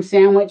you a ham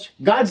sandwich,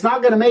 God's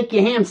not going to make you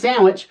a ham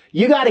sandwich.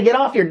 You got to get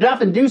off your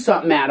duff and do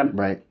something, Adam.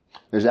 Right.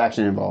 There's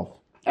action involved.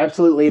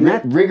 Absolutely. And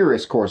that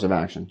rigorous course of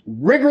action.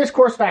 Rigorous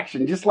course of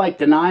action, just like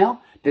denial.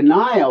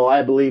 Denial,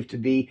 I believe, to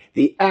be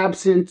the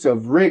absence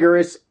of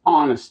rigorous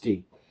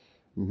honesty.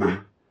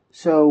 Mm-hmm.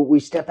 So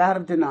we step out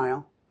of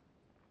denial.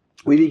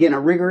 We begin a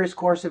rigorous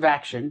course of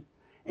action.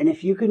 And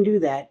if you can do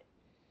that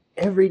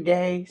every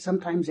day,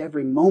 sometimes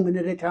every moment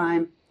at a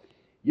time,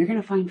 you're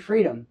going to find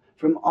freedom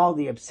from all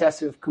the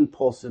obsessive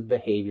compulsive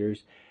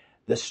behaviors,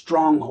 the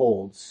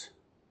strongholds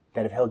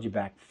that have held you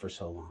back for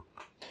so long.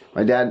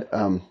 My dad,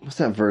 what's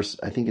that verse?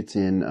 I think it's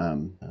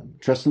in,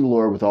 trust in the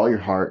Lord with all your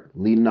heart,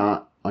 lean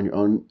not on your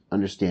own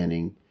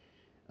understanding,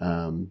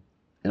 in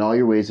all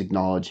your ways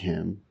acknowledge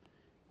him,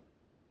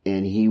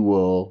 and he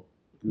will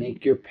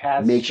make your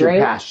path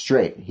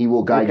straight. He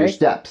will guide your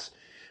steps.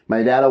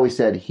 My dad always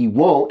said he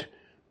won't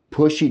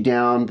push you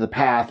down the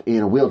path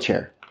in a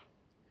wheelchair.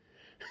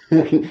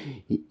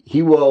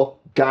 He will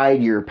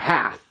guide your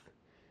path.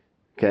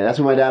 Okay, that's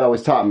what my dad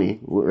always taught me,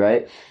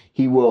 right?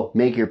 He will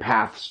make your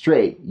path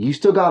straight. You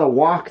still got to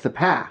walk the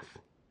path,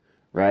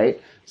 right?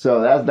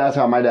 So that's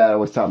how my dad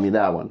always taught me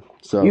that one.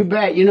 So you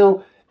bet. You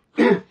know,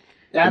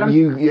 Adam,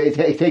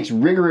 it takes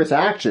rigorous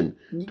action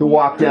to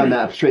walk down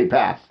that straight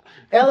path.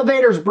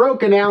 Elevator's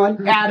broken,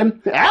 Alan.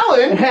 Adam.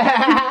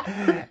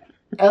 Alan?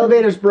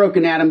 Elevator's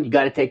broken, Adam. You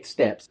got to take the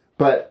steps.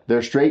 But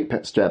they're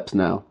straight steps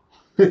now.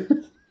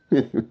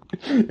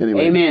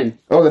 Anyway. Amen.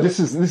 Oh, this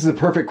is a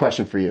perfect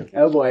question for you.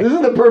 Oh boy. This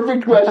is the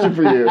perfect question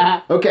for you.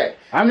 Okay.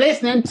 I'm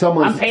listening.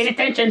 I'm paying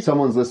attention.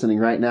 Someone's listening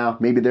right now.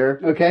 Maybe they're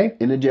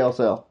in a jail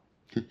cell.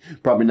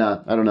 Probably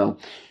not. I don't know.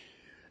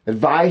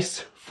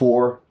 Advice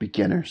for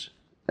beginners.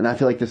 And I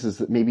feel like this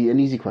is maybe an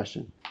easy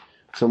question.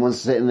 Someone's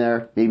sitting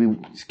there, maybe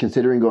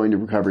considering going to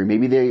recovery.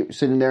 Maybe they're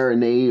sitting there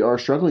and they are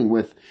struggling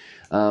with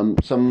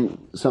some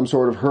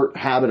sort of hurt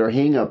habit or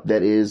hang up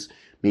that is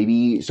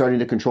maybe starting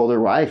to control their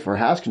life or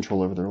has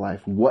control over their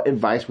life. What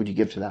advice would you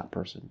give to that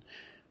person?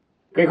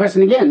 Great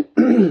question again.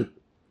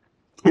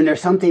 And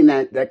there's something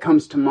that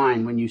comes to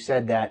mind when you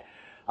said that.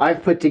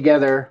 I've put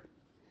together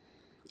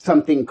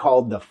something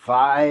called the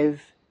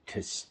 5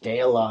 to stay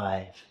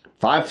alive.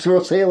 5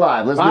 to stay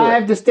alive. Let's do it.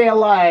 5 to stay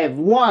alive.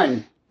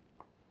 1,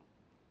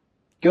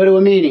 go to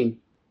a meeting.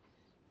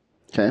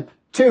 Okay.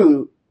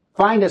 2,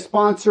 find a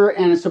sponsor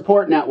and a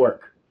support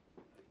network.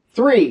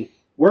 3,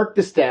 work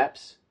the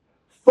steps.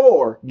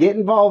 4, get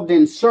involved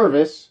in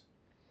service.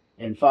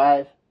 And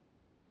 5,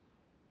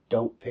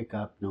 don't pick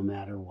up no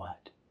matter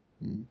what.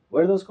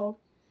 What are those called?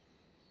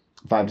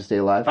 5 to stay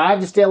alive.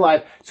 5 to stay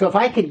alive. So if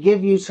I could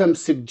give you some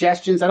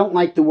suggestions, I don't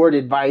like the word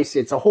advice.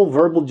 It's a whole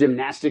verbal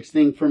gymnastics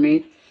thing for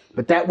me.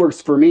 But that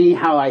works for me.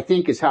 How I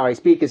think is how I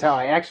speak is how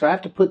I act. So I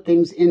have to put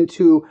things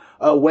into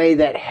a way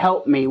that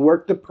help me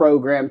work the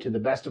program to the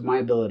best of my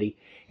ability.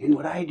 And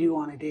what I do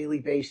on a daily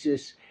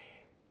basis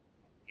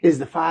is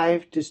the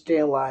 5 to stay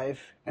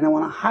alive. And I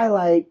want to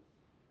highlight,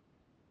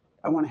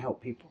 I want to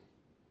help people.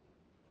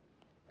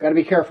 Got to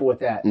be careful with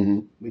that. Mm-hmm.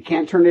 We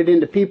can't turn it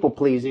into people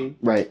pleasing.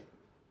 Right.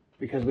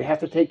 Because we have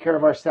to take care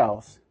of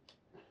ourselves.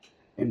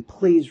 And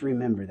please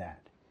remember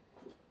that.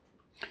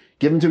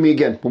 Give them to me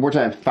again. One more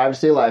time. 5 to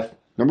stay alive.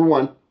 Number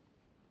 1.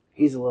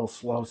 He's a little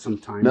slow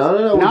sometimes.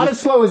 No. Not as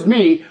slow as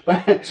me.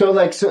 But so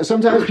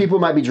sometimes people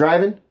might be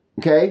driving.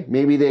 Okay.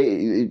 Maybe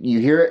you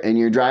hear it and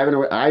you're driving.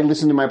 I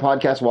listen to my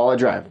podcast while I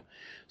drive.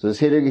 So let's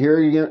hit it here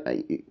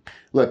again.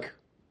 Look,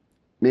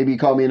 maybe you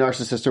call me a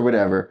narcissist or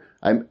whatever.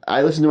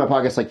 I listen to my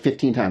podcast like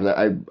 15 times.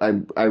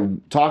 I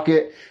talk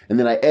it and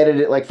then I edit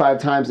it like 5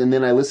 times and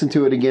then I listen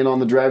to it again on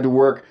the drive to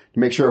work to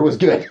make sure it was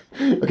good.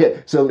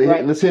 Okay, so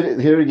let's hit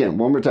it again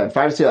one more time.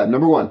 5 to stay alive.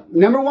 Number 1.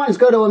 Number 1 is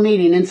go to a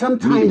meeting, and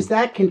sometimes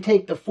that can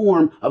take the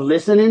form of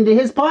listening to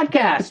his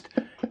podcast.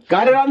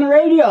 Got it on the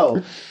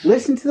radio.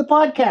 Listen to the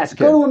podcast.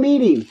 Okay. Go to a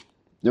meeting.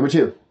 Number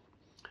 2.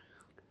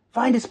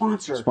 Find a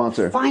sponsor.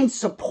 Find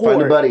support.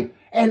 Find a buddy.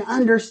 and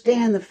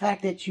understand the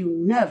fact that you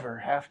never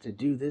have to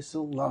do this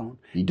alone.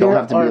 You don't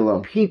have to be alone. There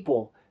are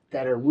people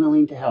that are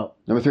willing to help.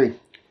 Number 3.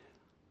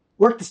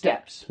 Work the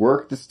steps.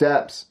 Work the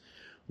steps.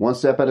 One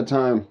step at a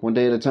time. One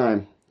day at a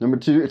time. Number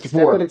 2, it's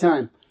 4. Step at a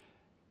time.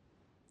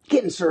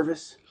 Get in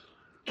service.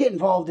 Get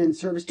involved in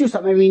service. Do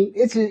something. I mean,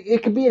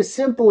 it could be as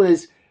simple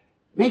as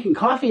making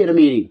coffee at a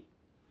meeting.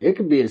 It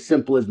could be as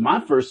simple as my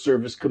first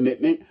service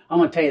commitment. I'm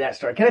going to tell you that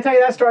story. Can I tell you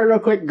that story real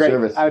quick? Great.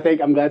 Service.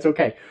 I'm glad it's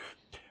okay.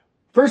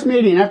 First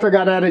meeting after I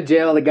got out of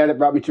jail, the guy that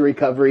brought me to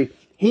recovery,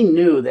 he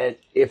knew that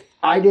if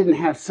I didn't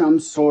have some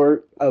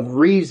sort of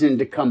reason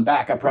to come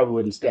back, I probably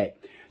wouldn't stay.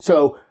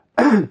 So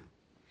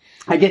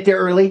I get there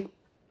early,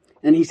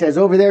 and he says,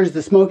 over there's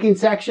the smoking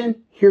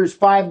section. Here's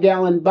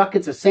 5-gallon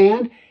buckets of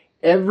sand.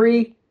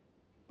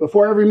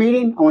 Before every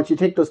meeting, I want you to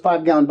take those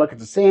 5-gallon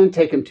buckets of sand,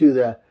 take them to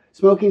the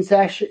smoking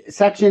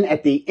section.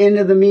 At the end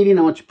of the meeting,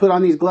 I want you to put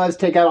on these gloves,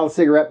 take out all the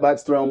cigarette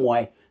butts, throw them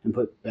away, and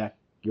put back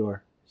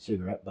your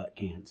cigarette butt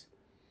cans.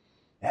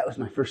 That was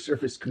my first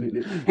service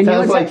commitment. And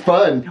sounds like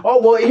fun.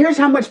 Oh, well, here's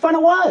how much fun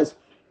it was.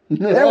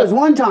 There was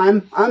one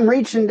time I'm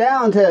reaching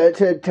down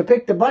to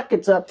pick the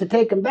buckets up to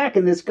take them back,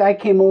 and this guy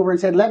came over and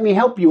said, let me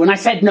help you. And I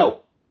said,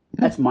 no,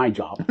 that's my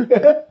job.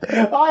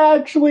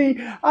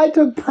 I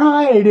took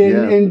pride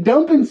in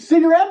dumping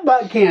cigarette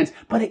butt cans,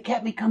 but it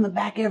kept me coming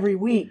back every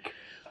week.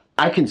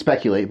 I can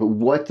speculate, but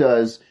what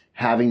does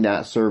having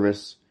that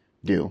service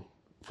do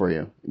for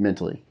you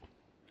mentally?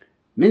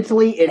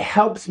 Mentally, it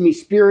helps me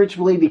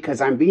spiritually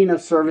because I'm being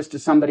of service to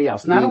somebody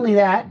else. Not only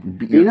that,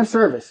 being of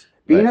service.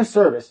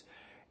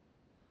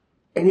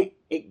 And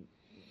it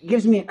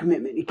gives me a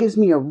commitment. It gives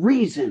me a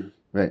reason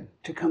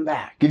to come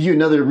back. Gives you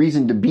another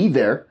reason to be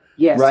there.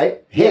 Yes.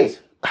 Right? Hey, yes.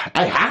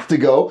 I have to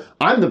go.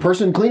 I'm the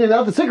person cleaning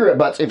out the cigarette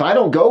butts. If I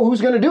don't go, who's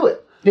going to do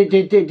it?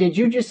 Did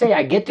you just say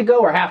I get to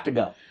go or have to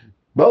go?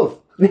 Both.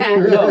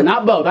 No,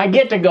 not both. I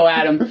get to go,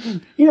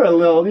 Adam. You're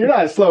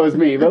not as slow as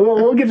me, but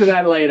we'll get to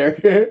that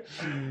later.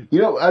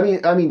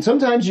 I mean,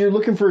 sometimes you're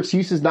looking for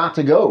excuses not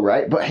to go,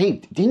 right? But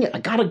hey, dang it, I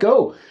gotta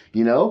go.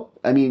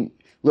 I mean,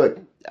 look,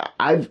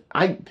 I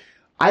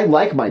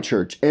like my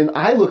church, and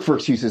I look for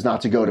excuses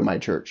not to go to my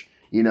church.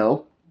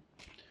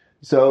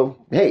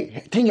 So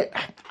hey, dang it,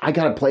 I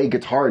gotta play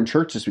guitar in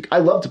church this week. I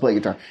love to play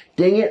guitar.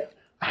 Dang it,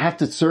 I have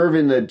to serve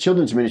in the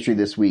children's ministry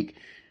this week.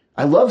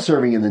 I love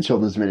serving in the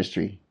children's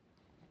ministry.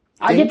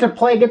 I get to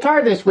play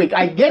guitar this week.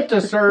 I get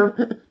to serve.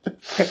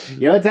 It's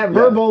that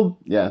verbal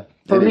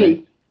for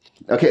me.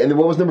 Okay, and then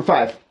what was number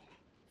 5?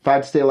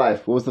 5 to stay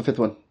alive. What was the 5th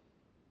one?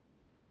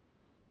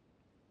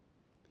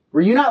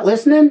 Were you not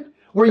listening?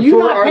 Were you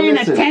not paying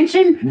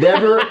attention?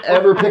 Never,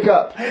 ever pick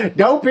up.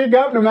 Don't pick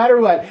up no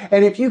matter what.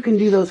 And if you can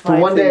do those 5 for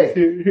one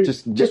things, day.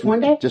 Just one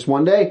day? Just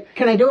one day.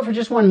 Can I do it for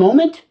just one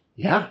moment?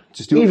 Yeah,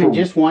 just do it for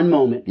just one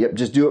moment. Yep,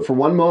 just do it for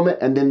one moment,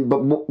 and then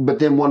but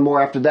then one more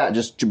after that.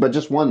 Just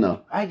one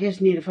though. I just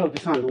need to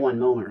focus on the one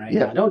moment right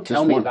now. Don't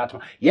tell me about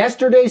tomorrow.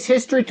 Yesterday's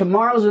history,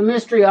 tomorrow's a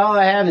mystery. All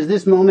I have is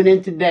this moment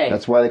in today.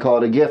 That's why they call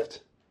it a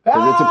gift,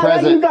 because it's a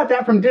present. You got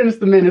that from Dennis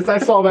the Menace. I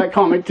saw that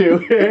comic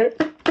too.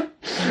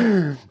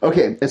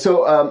 Okay, and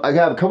so I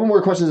have a couple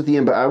more questions at the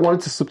end, but I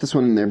wanted to slip this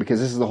one in there because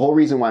this is the whole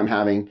reason why I'm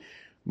having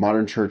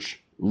modern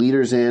church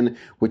leaders in,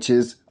 which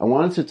is I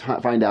wanted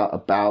to find out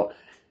about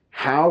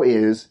how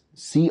is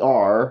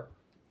CR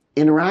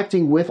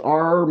interacting with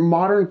our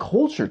modern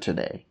culture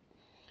today?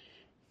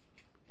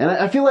 And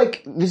I feel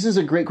like this is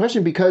a great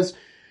question because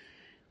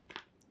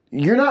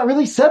you're not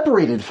really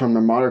separated from the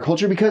modern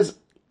culture because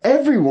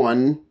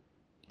everyone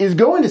is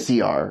going to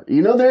CR.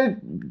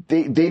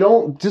 They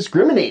don't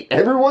discriminate.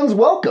 Everyone's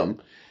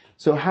welcome.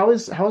 So how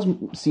is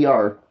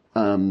CR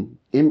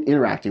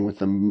interacting with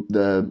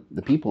the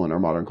people in our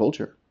modern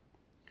culture?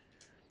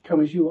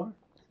 Come as you are.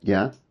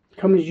 Yeah.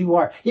 Come as you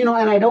are. And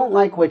I don't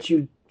like what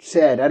you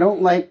said. I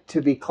don't like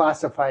to be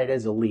classified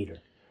as a leader.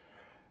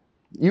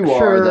 You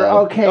are,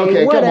 though.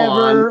 Okay, whatever. Come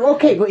on.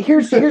 Okay, but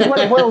here's what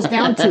it boils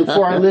down to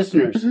for our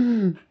listeners.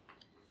 I'm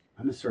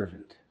a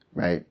servant.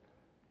 Right.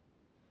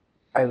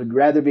 I would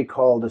rather be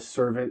called a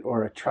servant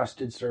or a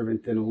trusted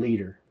servant than a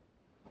leader.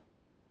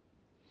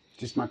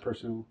 Just my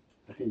personal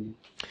opinion.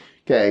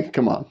 Okay,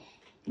 come on.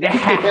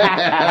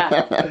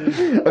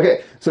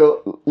 Okay,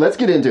 so let's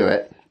get into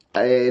it.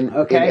 In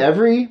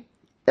every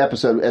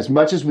episode, as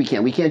much as we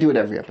can't do it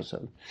every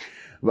episode,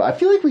 but I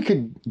feel like we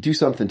could do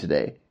something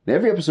today. In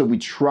every episode, we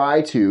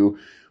try to,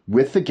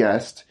 with the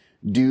guest,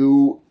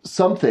 do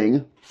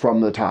something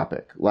from the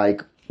topic.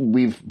 Like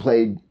we've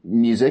played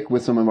music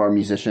with some of our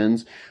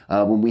musicians.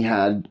 When we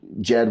had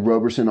Jed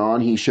Roberson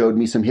on, he showed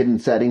me some hidden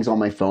settings on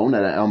my phone,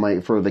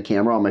 for the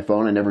camera on my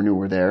phone. I never knew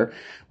were there.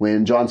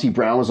 When John C.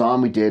 Brown was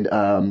on, we did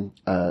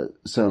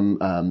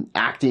some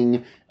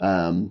acting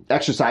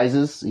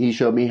exercises. He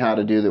showed me how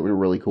to do that were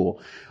really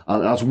cool. I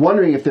was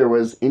wondering if there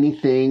was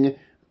anything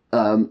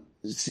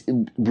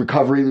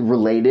recovery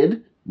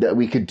related that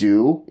we could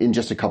do in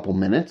just a couple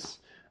minutes.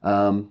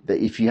 That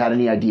if you had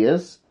any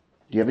ideas.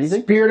 Do you have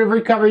anything? Spirit of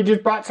recovery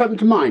just brought something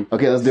to mind.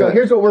 Okay, let's do it. So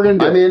here's what we're going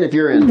to do. I'm in if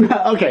you're in.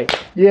 Okay,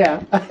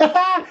 yeah.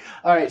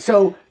 All right,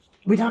 so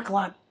we talk a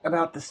lot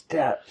about the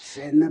steps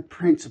and the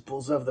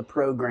principles of the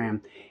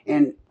program.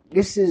 And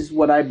this is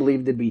what I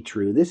believe to be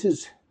true. This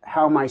is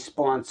how my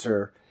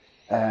sponsor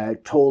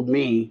told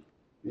me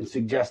and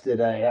suggested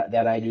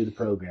that I do the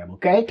program,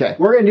 okay? Okay.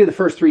 We're going to do the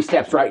first 3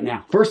 steps right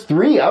now. First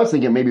 3? I was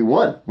thinking maybe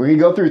 1. We're going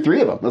to go through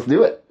 3 of them. Let's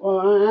do it.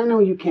 Well, I know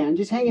you can.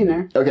 Just hang in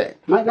there. Okay.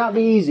 Might not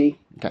be easy.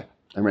 Okay.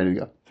 I'm ready to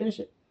go. Finish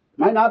it.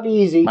 Might not be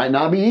easy. Might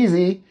not be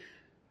easy.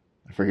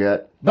 I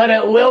forget. But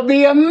it will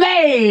be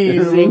amazing.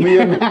 It will be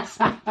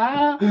amazing.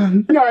 All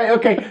right,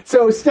 okay.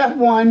 So step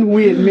 1,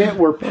 we admit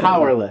we're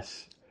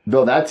powerless.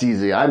 Though that's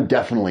easy. I'm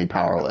definitely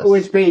powerless.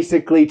 Which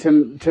basically to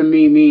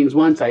me means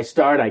once I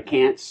start, I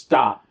can't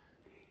stop.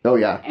 Oh,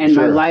 yeah. And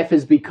my life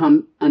has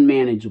become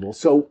unmanageable.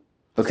 So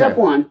step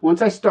 1,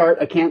 once I start,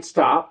 I can't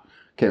stop.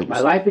 Okay. My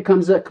life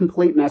becomes a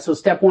complete mess. So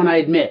step 1, I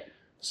admit.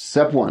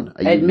 Step 1.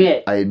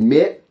 Admit. I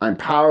admit I'm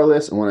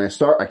powerless, and when I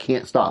start, I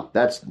can't stop.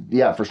 That's,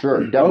 yeah, for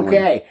sure. Definitely.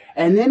 Okay.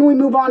 And then we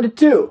move on to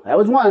 2. That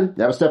was 1.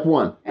 That was step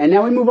 1. And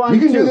now we move on to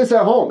 2. You can do this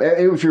at home.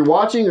 If you're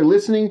watching or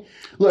listening,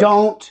 look.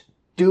 Don't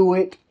do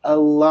it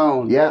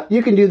alone. Yeah.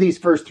 You can do these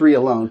first 3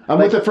 alone. I'm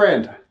with a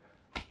friend.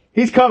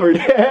 He's covered.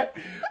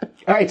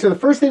 All right, so the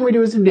first thing we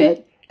do is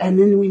admit, and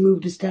then we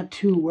move to step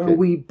 2 where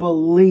we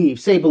believe.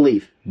 Say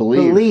believe.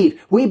 Believe.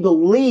 We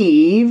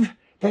believe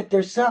that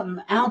there's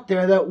something out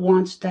there that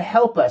wants to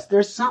help us.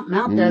 There's something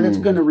out there that's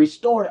going to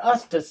restore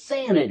us to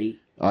sanity.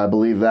 I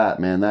believe that,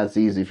 man. That's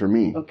easy for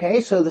me.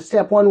 Okay, so the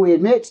step 1 we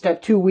admit,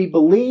 step 2 we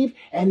believe,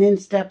 and then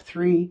step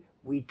 3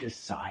 we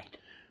decide.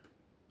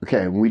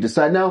 Okay, when we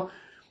decide now,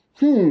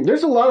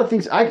 there's a lot of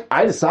things.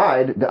 I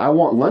decide that I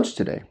want lunch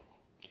today.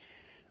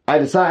 I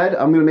decide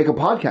I'm going to make a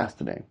podcast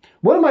today.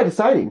 What am I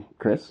deciding,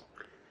 Chris?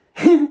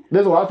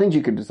 There's a lot of things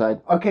you could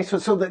decide. Okay, so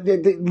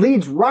that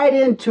leads right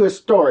into a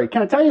story.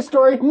 Can I tell you a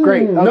story?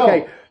 Great.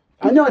 Okay.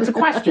 No, it's a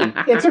question.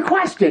 It's a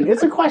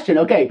question.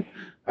 Okay.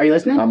 Are you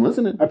listening? I'm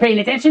listening. Are you paying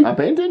attention? I'm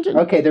paying attention.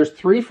 Okay, there's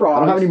 3 frogs. I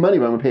don't have any money,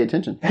 but I'm going to pay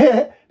attention.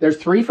 There's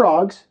 3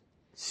 frogs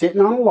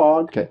sitting on a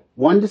log. Okay.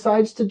 One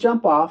decides to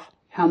jump off.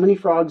 How many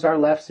frogs are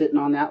left sitting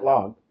on that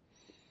log?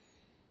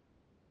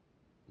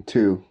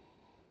 2.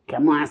 Okay,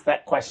 I'm going to ask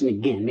that question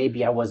again.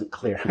 Maybe I wasn't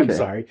clear. I'm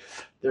sorry.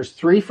 There's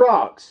 3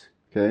 frogs.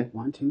 Okay.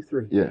 1, 2,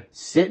 3. Yeah.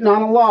 Sitting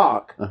on a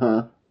log.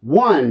 Uh-huh.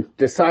 One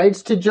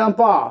decides to jump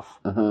off.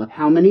 Uh-huh.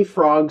 How many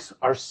frogs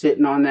are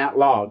sitting on that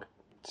log?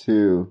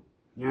 2.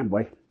 Yeah,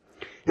 boy.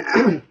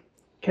 Can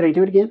I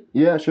do it again?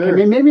 Yeah, sure.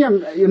 Okay, maybe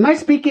am I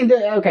speaking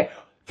to, okay.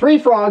 3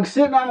 frogs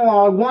sitting on a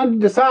log. One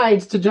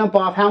decides to jump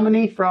off. How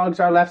many frogs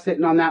are left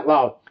sitting on that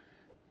log?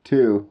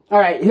 2. All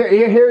right,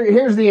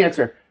 here's the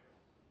answer.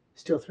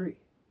 Still 3.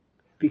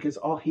 Because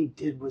all he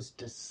did was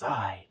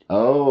decide.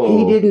 Oh.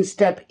 He didn't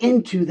step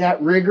into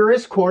that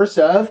rigorous course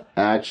of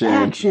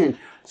action.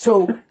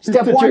 So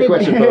step 1,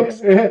 question,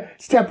 folks.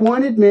 Step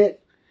 1,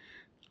 admit.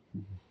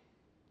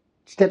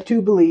 Step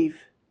 2, believe.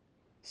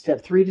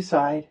 Step 3,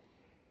 decide.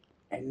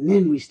 And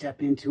then we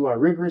step into our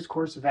rigorous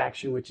course of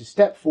action, which is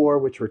step 4,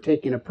 which we're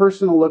taking a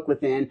personal look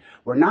within.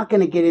 We're not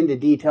going to get into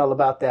detail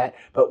about that,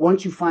 but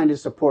once you find a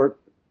support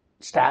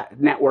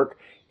network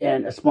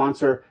and a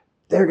sponsor,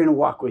 they're going to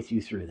walk with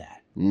you through that.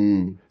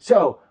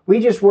 So we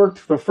just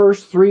worked the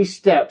first 3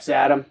 steps,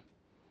 Adam.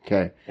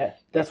 Okay.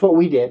 That's what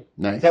we did.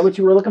 Nice. Is that what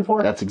you were looking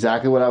for? That's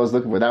exactly what I was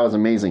looking for. That was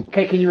amazing.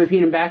 Okay, can you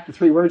repeat them back, the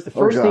 3 words? The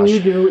first thing you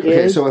do is...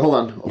 Okay, so hold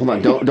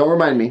on. Don't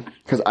remind me,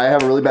 because I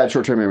have a really bad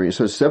short-term memory.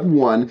 So step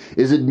 1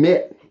 is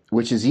admit,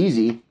 which is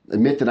easy.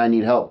 Admit that I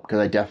need help, because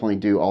I definitely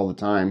do all the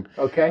time.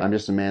 Okay. I'm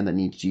just a man that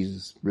needs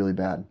Jesus really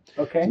bad.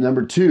 Okay. So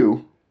number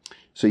 2,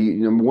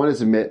 number 1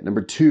 is admit.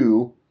 Number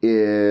 2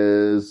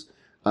 is...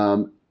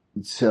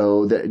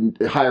 So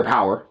the higher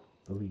power.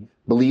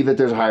 Believe that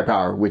there's a higher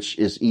power, which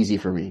is easy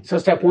for me. So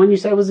step 1 you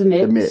said was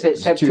admit.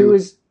 Step 2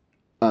 is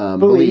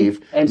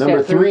believe. And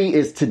number 3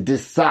 is to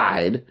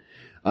decide.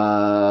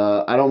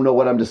 I don't know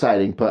what I'm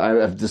deciding, but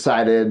I've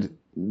decided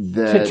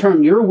that to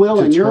turn your will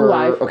and your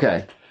life.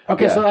 Okay.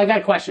 Okay, so I got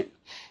a question.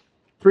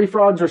 3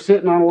 frogs are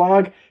sitting on a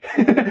log.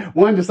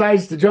 One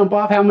decides to jump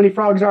off. How many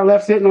frogs are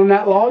left sitting on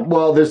that log?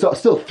 Well, there's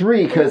still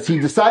 3 because he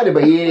decided,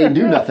 but he didn't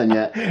do nothing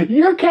yet.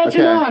 You're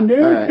catching on, dude.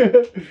 All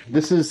right.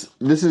 This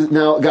is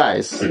now,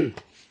 guys.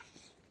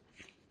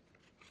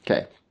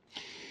 Okay.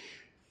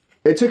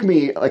 It took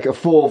me like a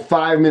full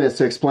 5 minutes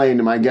to explain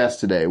to my guest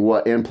today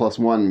what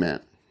N+1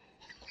 meant.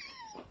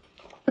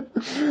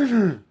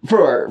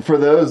 For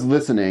those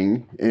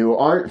listening who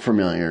aren't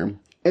familiar,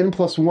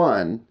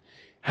 N+1.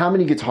 How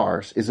many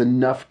guitars is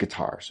enough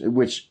guitars?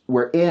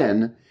 Where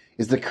N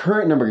is the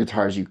current number of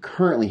guitars you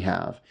currently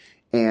have,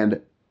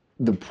 and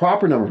the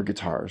proper number of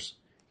guitars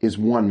is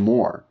 1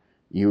 more.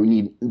 You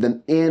need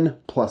the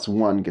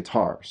N+1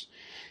 guitars.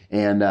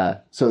 And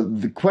so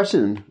the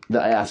question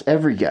that I ask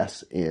every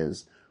guest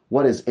is,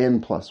 what is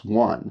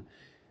N+1?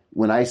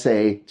 When I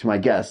say to my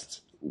guests,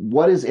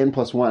 what is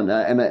N+1?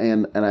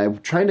 And I'm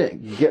trying to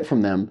get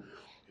from them,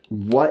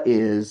 what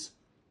is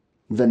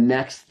the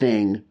next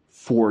thing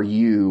for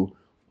you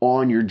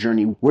on your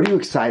journey? What are you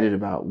excited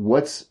about?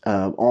 What's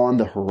on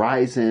the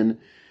horizon?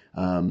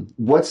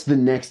 What's the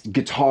next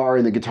guitar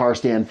in the guitar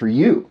stand for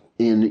you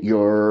in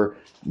your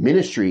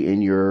ministry,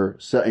 in your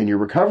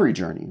recovery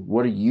journey?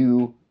 What are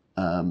you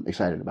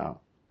excited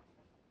about?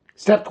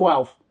 Step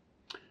 12.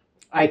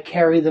 I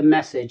carry the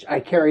message. I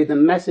carry the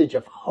message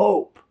of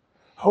hope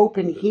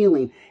and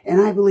healing. And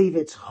I believe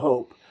it's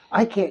hope.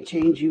 I can't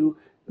change you.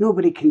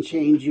 Nobody can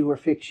change you or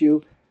fix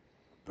you.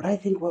 But I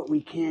think what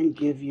we can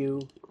give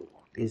you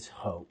is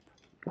hope.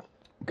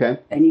 Okay.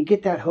 And you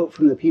get that hope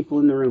from the people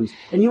in the rooms.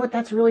 And you know what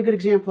that's a really good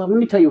example of? Let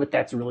me tell you what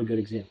that's a really good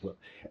example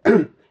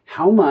of.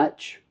 How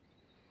much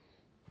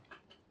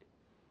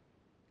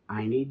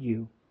I need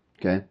you.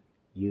 Okay.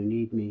 You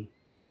need me.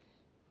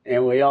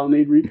 And we all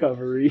need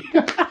recovery.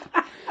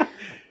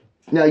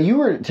 Now, you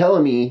were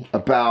telling me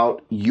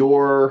about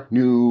your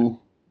new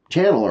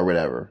channel or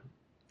whatever.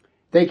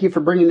 Thank you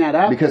for bringing that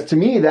up. Because to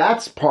me,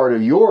 that's part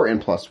of your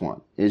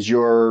N+1. Is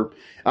your,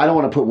 I don't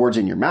want to put words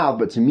in your mouth,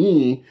 but to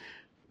me,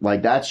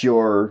 like that's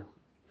your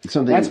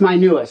something. That's my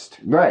newest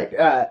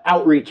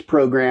outreach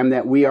program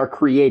that we are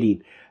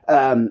creating.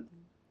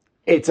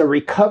 It's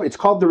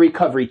called the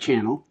Recovery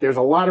Channel. There's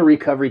a lot of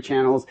recovery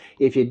channels.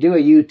 If you do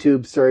a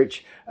YouTube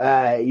search,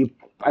 I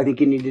think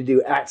you need to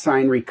do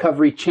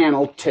 @Recovery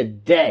Channel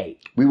today.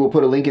 We will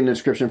put a link in the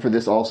description for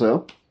this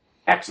also.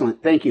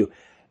 Excellent. Thank you.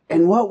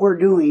 And what we're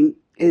doing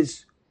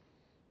is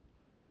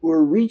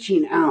we're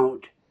reaching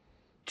out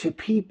to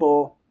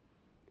people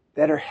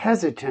that are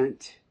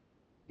hesitant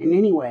in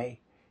any way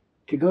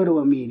to go to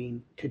a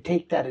meeting, to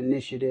take that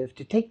initiative,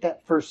 to take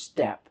that first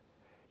step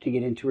to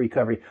get into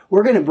recovery.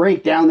 We're going to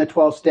break down the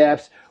 12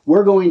 steps.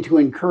 We're going to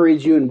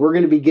encourage you, and we're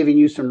going to be giving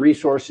you some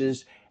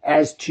resources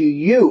as to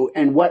you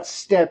and what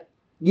step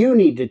you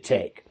need to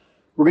take.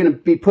 We're going to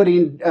be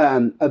putting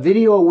a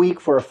video a week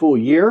for a full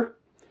year.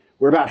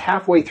 We're about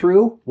halfway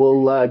through.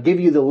 We'll give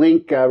you the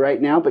link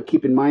right now, but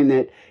keep in mind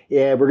that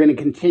we're going to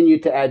continue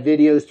to add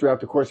videos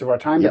throughout the course of our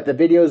time. Yep. But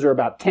the videos are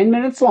about 10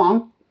 minutes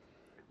long.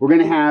 We're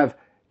going to have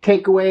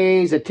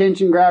takeaways,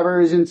 attention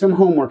grabbers, and some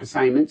homework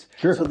assignments.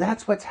 Sure. So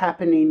that's what's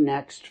happening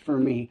next for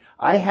me.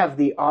 I have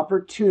the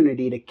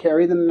opportunity to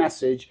carry the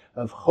message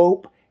of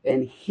hope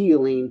and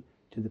healing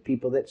to the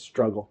people that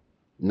struggle.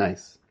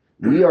 Nice.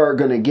 We are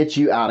going to get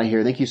you out of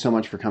here. Thank you so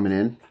much for coming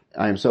in.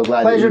 I am so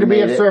glad Pleasure that you to be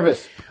made of it.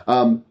 service.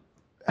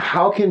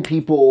 How can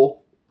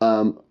people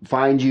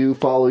find you,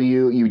 follow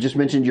you? You just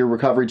mentioned your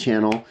recovery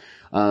channel.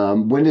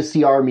 When does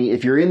CR meet?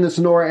 If you're in the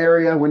Sonora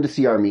area, when does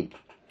CR meet?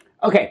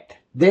 Okay.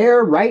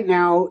 They're right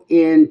now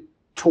in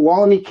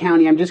Tuolumne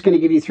County. I'm just going to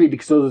give you 3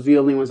 because those are the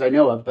only ones I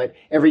know of. But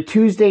every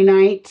Tuesday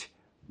night,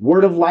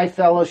 Word of Life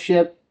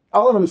Fellowship.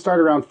 All of them start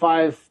around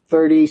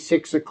 5:30,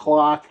 6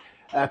 o'clock.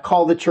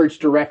 Call the church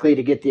directly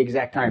to get the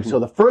exact time. So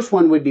the first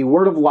one would be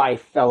Word of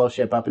Life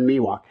Fellowship up in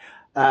Miwok.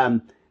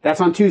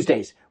 That's on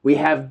Tuesdays. We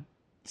have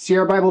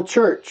Sierra Bible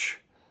Church,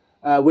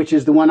 which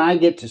is the one I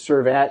get to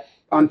serve at,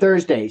 on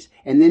Thursdays.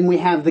 And then we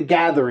have The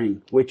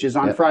Gathering, which is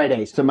on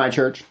Fridays. To my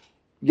church?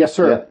 Yes,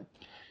 sir. Yep.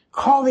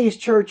 Call these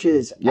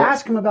churches. Yep.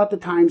 Ask them about the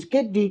times.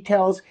 Get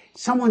details.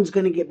 Someone's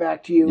going to get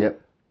back to you.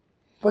 Yep.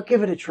 But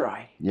give it a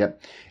try.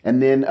 Yep.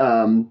 And then,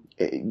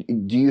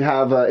 do you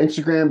have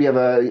Instagram? Do you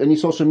have any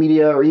social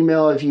media or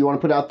email if you want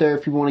to put out there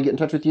if people want to get in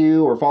touch with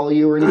you or follow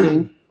you or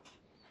anything?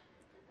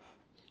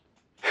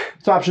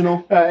 It's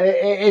optional.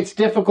 It's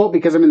difficult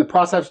because I'm in the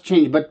process of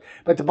change. But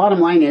the bottom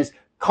line is,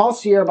 call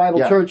Sierra Bible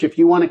Church if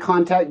you want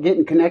to get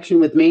in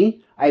connection with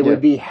me. I would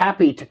be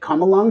happy to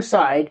come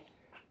alongside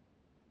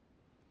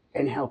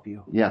and help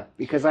you. Yeah.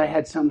 Because I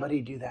had somebody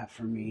do that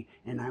for me,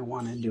 and I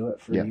want to do it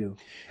for you.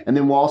 And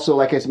then we'll also,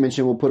 like I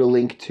mentioned, we'll put a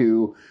link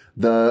to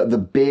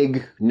the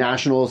big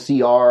national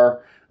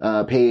CR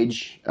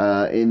page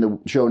in the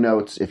show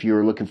notes if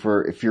you're looking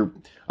for, if you're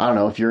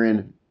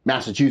in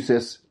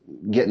Massachusetts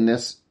getting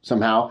this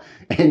somehow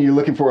and you're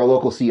looking for a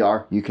local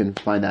CR, you can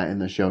find that in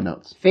the show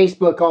notes.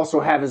 Facebook also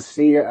has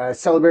a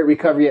Celebrate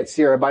Recovery at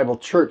Sierra Bible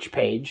Church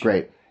page.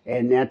 Great.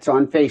 And that's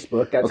on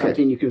Facebook. That's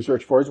something you can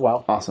search for as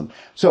well. Awesome.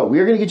 So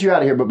we're going to get you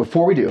out of here, but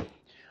before we do,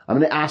 I'm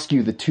going to ask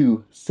you the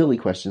 2 silly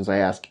questions I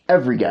ask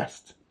every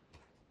guest.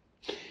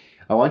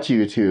 I want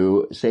you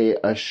to say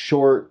a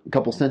short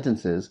couple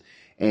sentences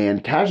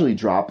and casually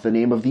drop the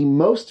name of the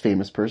most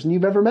famous person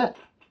you've ever met.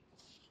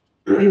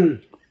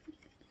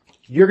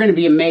 You're going to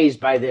be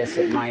amazed by this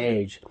at my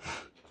age.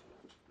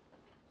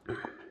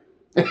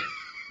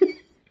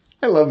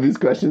 I love these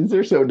questions.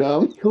 They're so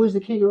dumb. Who is the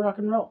king of rock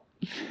and roll?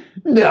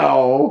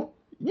 No.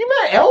 You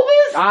met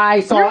Elvis?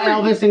 I saw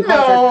Elvis in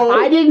concert. No.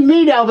 I didn't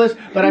meet Elvis,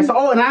 but I saw.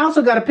 Oh, and I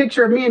also got a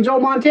picture of me and Joe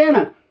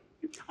Montana.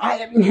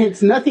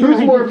 It's nothing.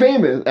 Who's more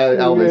famous?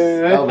 Elvis.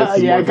 Elvis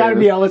is yeah, more it got to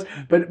be Elvis.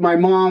 But my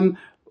mom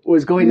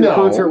was going to the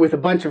concert with a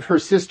bunch of her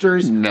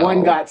sisters. No.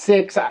 One got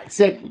sick.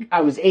 I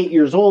was 8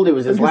 years old. It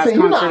was his last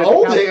you're concert.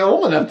 not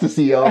old enough to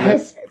see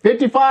Elvis.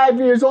 55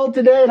 years old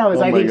today, and I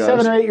was, I think,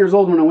 7 or 8 years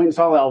old when I went and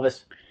saw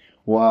Elvis.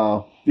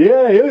 Wow.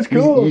 Yeah, it was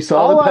cool. You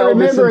saw All the I pelvis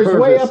remember and is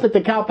way purpose. up at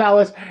the Cow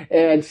Palace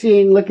and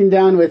looking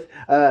down with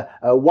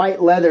a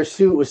white leather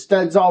suit with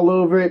studs all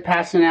over it,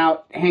 passing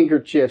out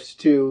handkerchiefs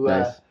to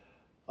Nice.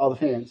 all the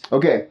fans.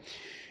 Okay.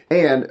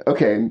 And,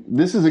 okay,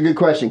 this is a good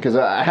question because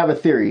I have a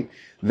theory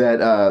that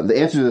the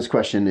answer to this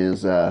question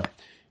is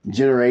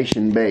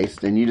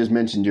generation-based, and you just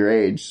mentioned your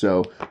age.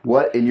 So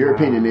what, in your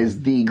opinion,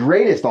 is the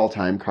greatest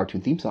all-time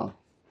cartoon theme song?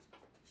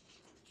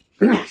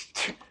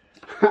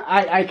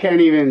 I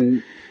can't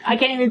even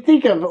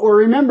think of or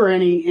remember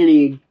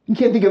any. You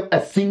can't think of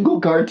a single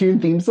cartoon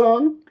theme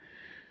song?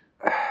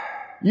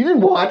 You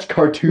didn't watch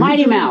cartoons?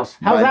 Mighty Mouse.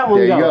 How's that one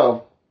go? There you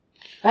go.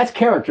 That's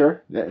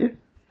character.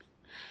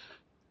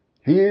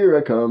 Here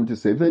I come to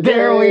save the day.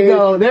 There we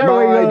go.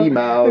 Mighty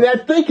Mouse.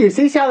 Thank you.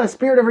 See how the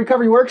spirit of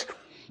recovery works?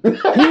 Here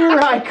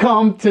I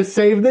come to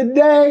save the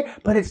day,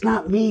 but it's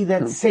not me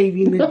that's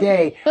saving the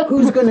day.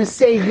 Who's going to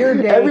save your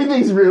day?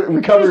 Everything's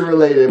recovery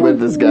related with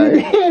this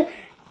guy.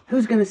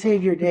 Who's going to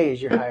save your day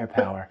is your higher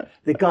power,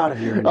 the God of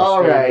your understanding.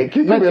 All right, but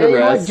you know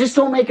what? Just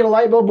don't make it a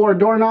light bulb or a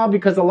doorknob,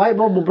 because the light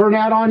bulb will burn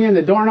out on you and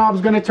the doorknob's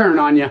going to turn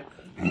on you.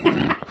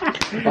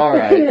 All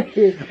right.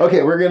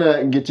 Okay, we're going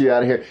to get you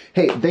out of here.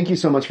 Hey, thank you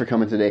so much for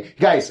coming today.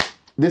 Guys,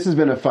 this has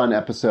been a fun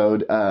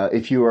episode.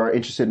 If you are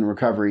interested in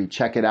recovery,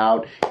 check it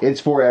out. It's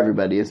for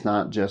everybody. It's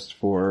not just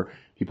for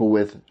people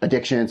with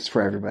addiction. It's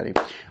for everybody.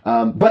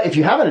 But if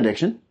you have an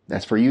addiction,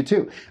 that's for you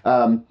too.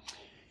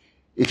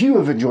 If you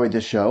have enjoyed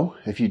this show,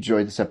 if you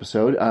enjoyed this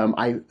episode,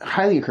 I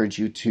highly encourage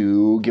you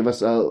to give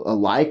us a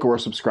like or a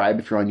subscribe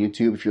if you're on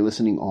YouTube. If you're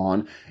listening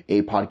on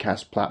a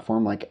podcast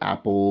platform like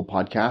Apple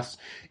Podcasts,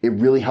 it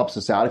really helps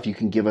us out. If you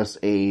can give us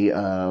a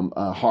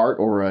heart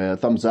or a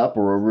thumbs up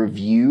or a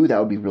review, that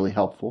would be really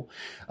helpful.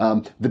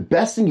 The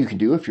best thing you can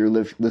do if you're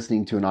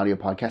listening to an audio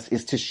podcast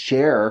is to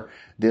share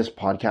this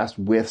podcast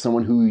with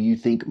someone who you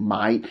think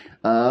might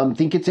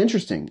think it's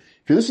interesting.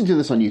 If you're listening to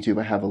this on YouTube,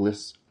 I have a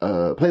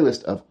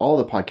playlist of all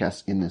the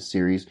podcasts in this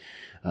series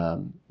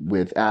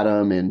with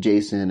Adam and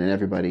Jason and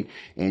everybody.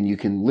 And you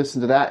can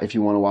listen to that if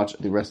you want to watch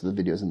the rest of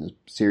the videos in this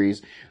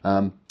series.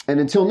 And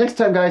until next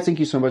time, guys, thank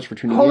you so much for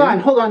tuning in.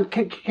 Hold on.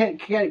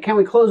 Can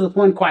we close with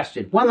one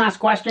question? One last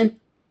question?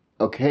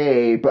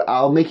 Okay, but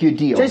I'll make you a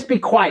deal. Just be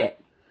quiet.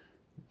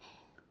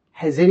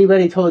 Has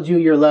anybody told you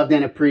you're loved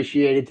and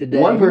appreciated today?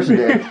 One person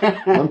did.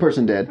 One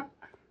person did.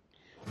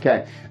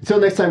 Okay. Until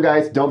next time,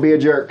 guys, don't be a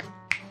jerk.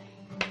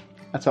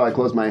 That's how I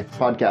close my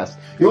podcast.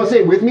 You want to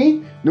say it with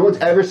me? No one's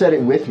ever said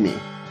it with me.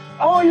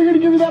 Oh, you're going to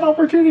give me that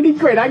opportunity?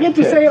 Great. I get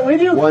to say it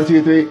with you? 1,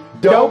 2, 3.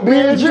 Don't be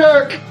a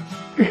jerk.